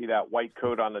as you see that white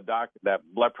coat on the dock, that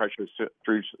blood pressure shoots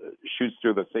through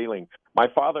the ceiling. My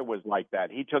father was like that.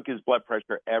 He took his blood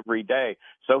pressure every day.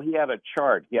 So he had a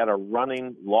chart. He had a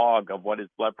running log of what his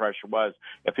blood pressure was.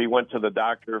 If he went to the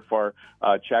doctor for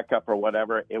a checkup or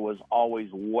whatever, it was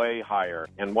always way higher.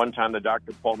 And one time the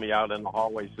doctor pulled me out in the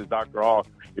hallway and said, Dr. Hall,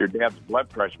 your dad's blood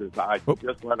pressure is high.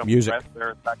 Just let him rest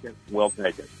there a second. We'll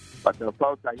take it. But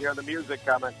folks, I hear the music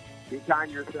coming. Be kind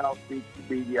to yourself. Be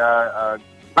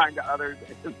kind to others.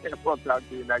 And we'll talk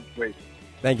to you next week.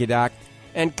 Thank you, Doc.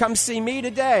 And come see me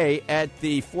today at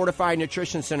the Fortified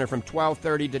Nutrition Center from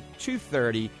 12:30 to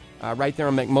 2:30, right there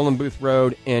on McMullen Booth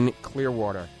Road in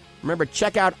Clearwater. Remember,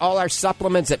 check out all our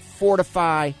supplements at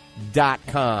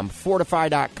Fortify.com.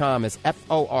 Fortify.com is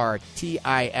Fortifeye,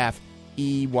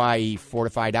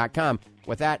 Fortify.com.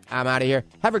 With that, I'm out of here.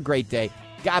 Have a great day.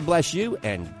 God bless you,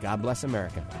 and God bless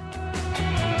America.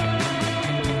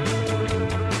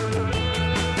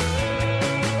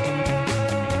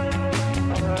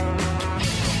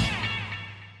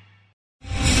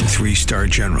 Three-star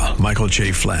General Michael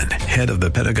J. Flynn, head of the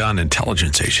Pentagon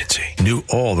Intelligence Agency, knew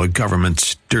all the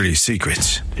government's dirty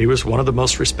secrets. He was one of the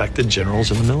most respected generals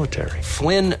in the military.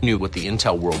 Flynn knew what the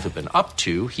intel world had been up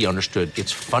to. He understood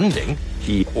its funding.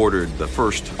 He ordered the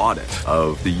first audit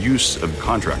of the use of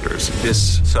contractors.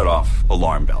 This set off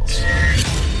alarm bells.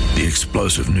 The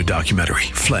explosive new documentary,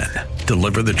 Flynn,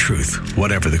 Deliver the Truth,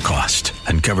 Whatever the Cost,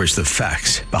 uncovers the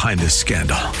facts behind this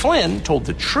scandal. Flynn told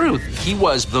the truth. He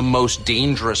was the most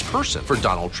dangerous person for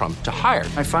Donald Trump to hire.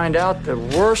 I find out the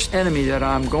worst enemy that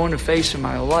I'm going to face in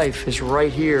my life is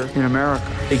right here in America.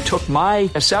 They took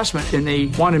my assessment and they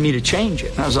wanted me to change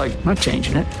it. And I was like, I'm not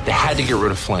changing it. They had to get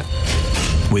rid of Flynn.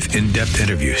 With in-depth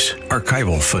interviews,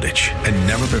 archival footage, and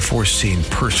never-before-seen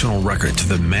personal records of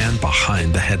the man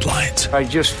behind the headlines. I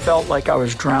just felt like I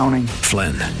was drowning.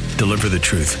 Flynn, Deliver the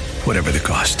Truth, Whatever the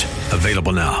Cost.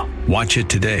 Available now. Watch it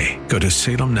today. Go to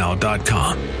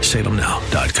salemnow.com.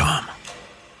 salemnow.com.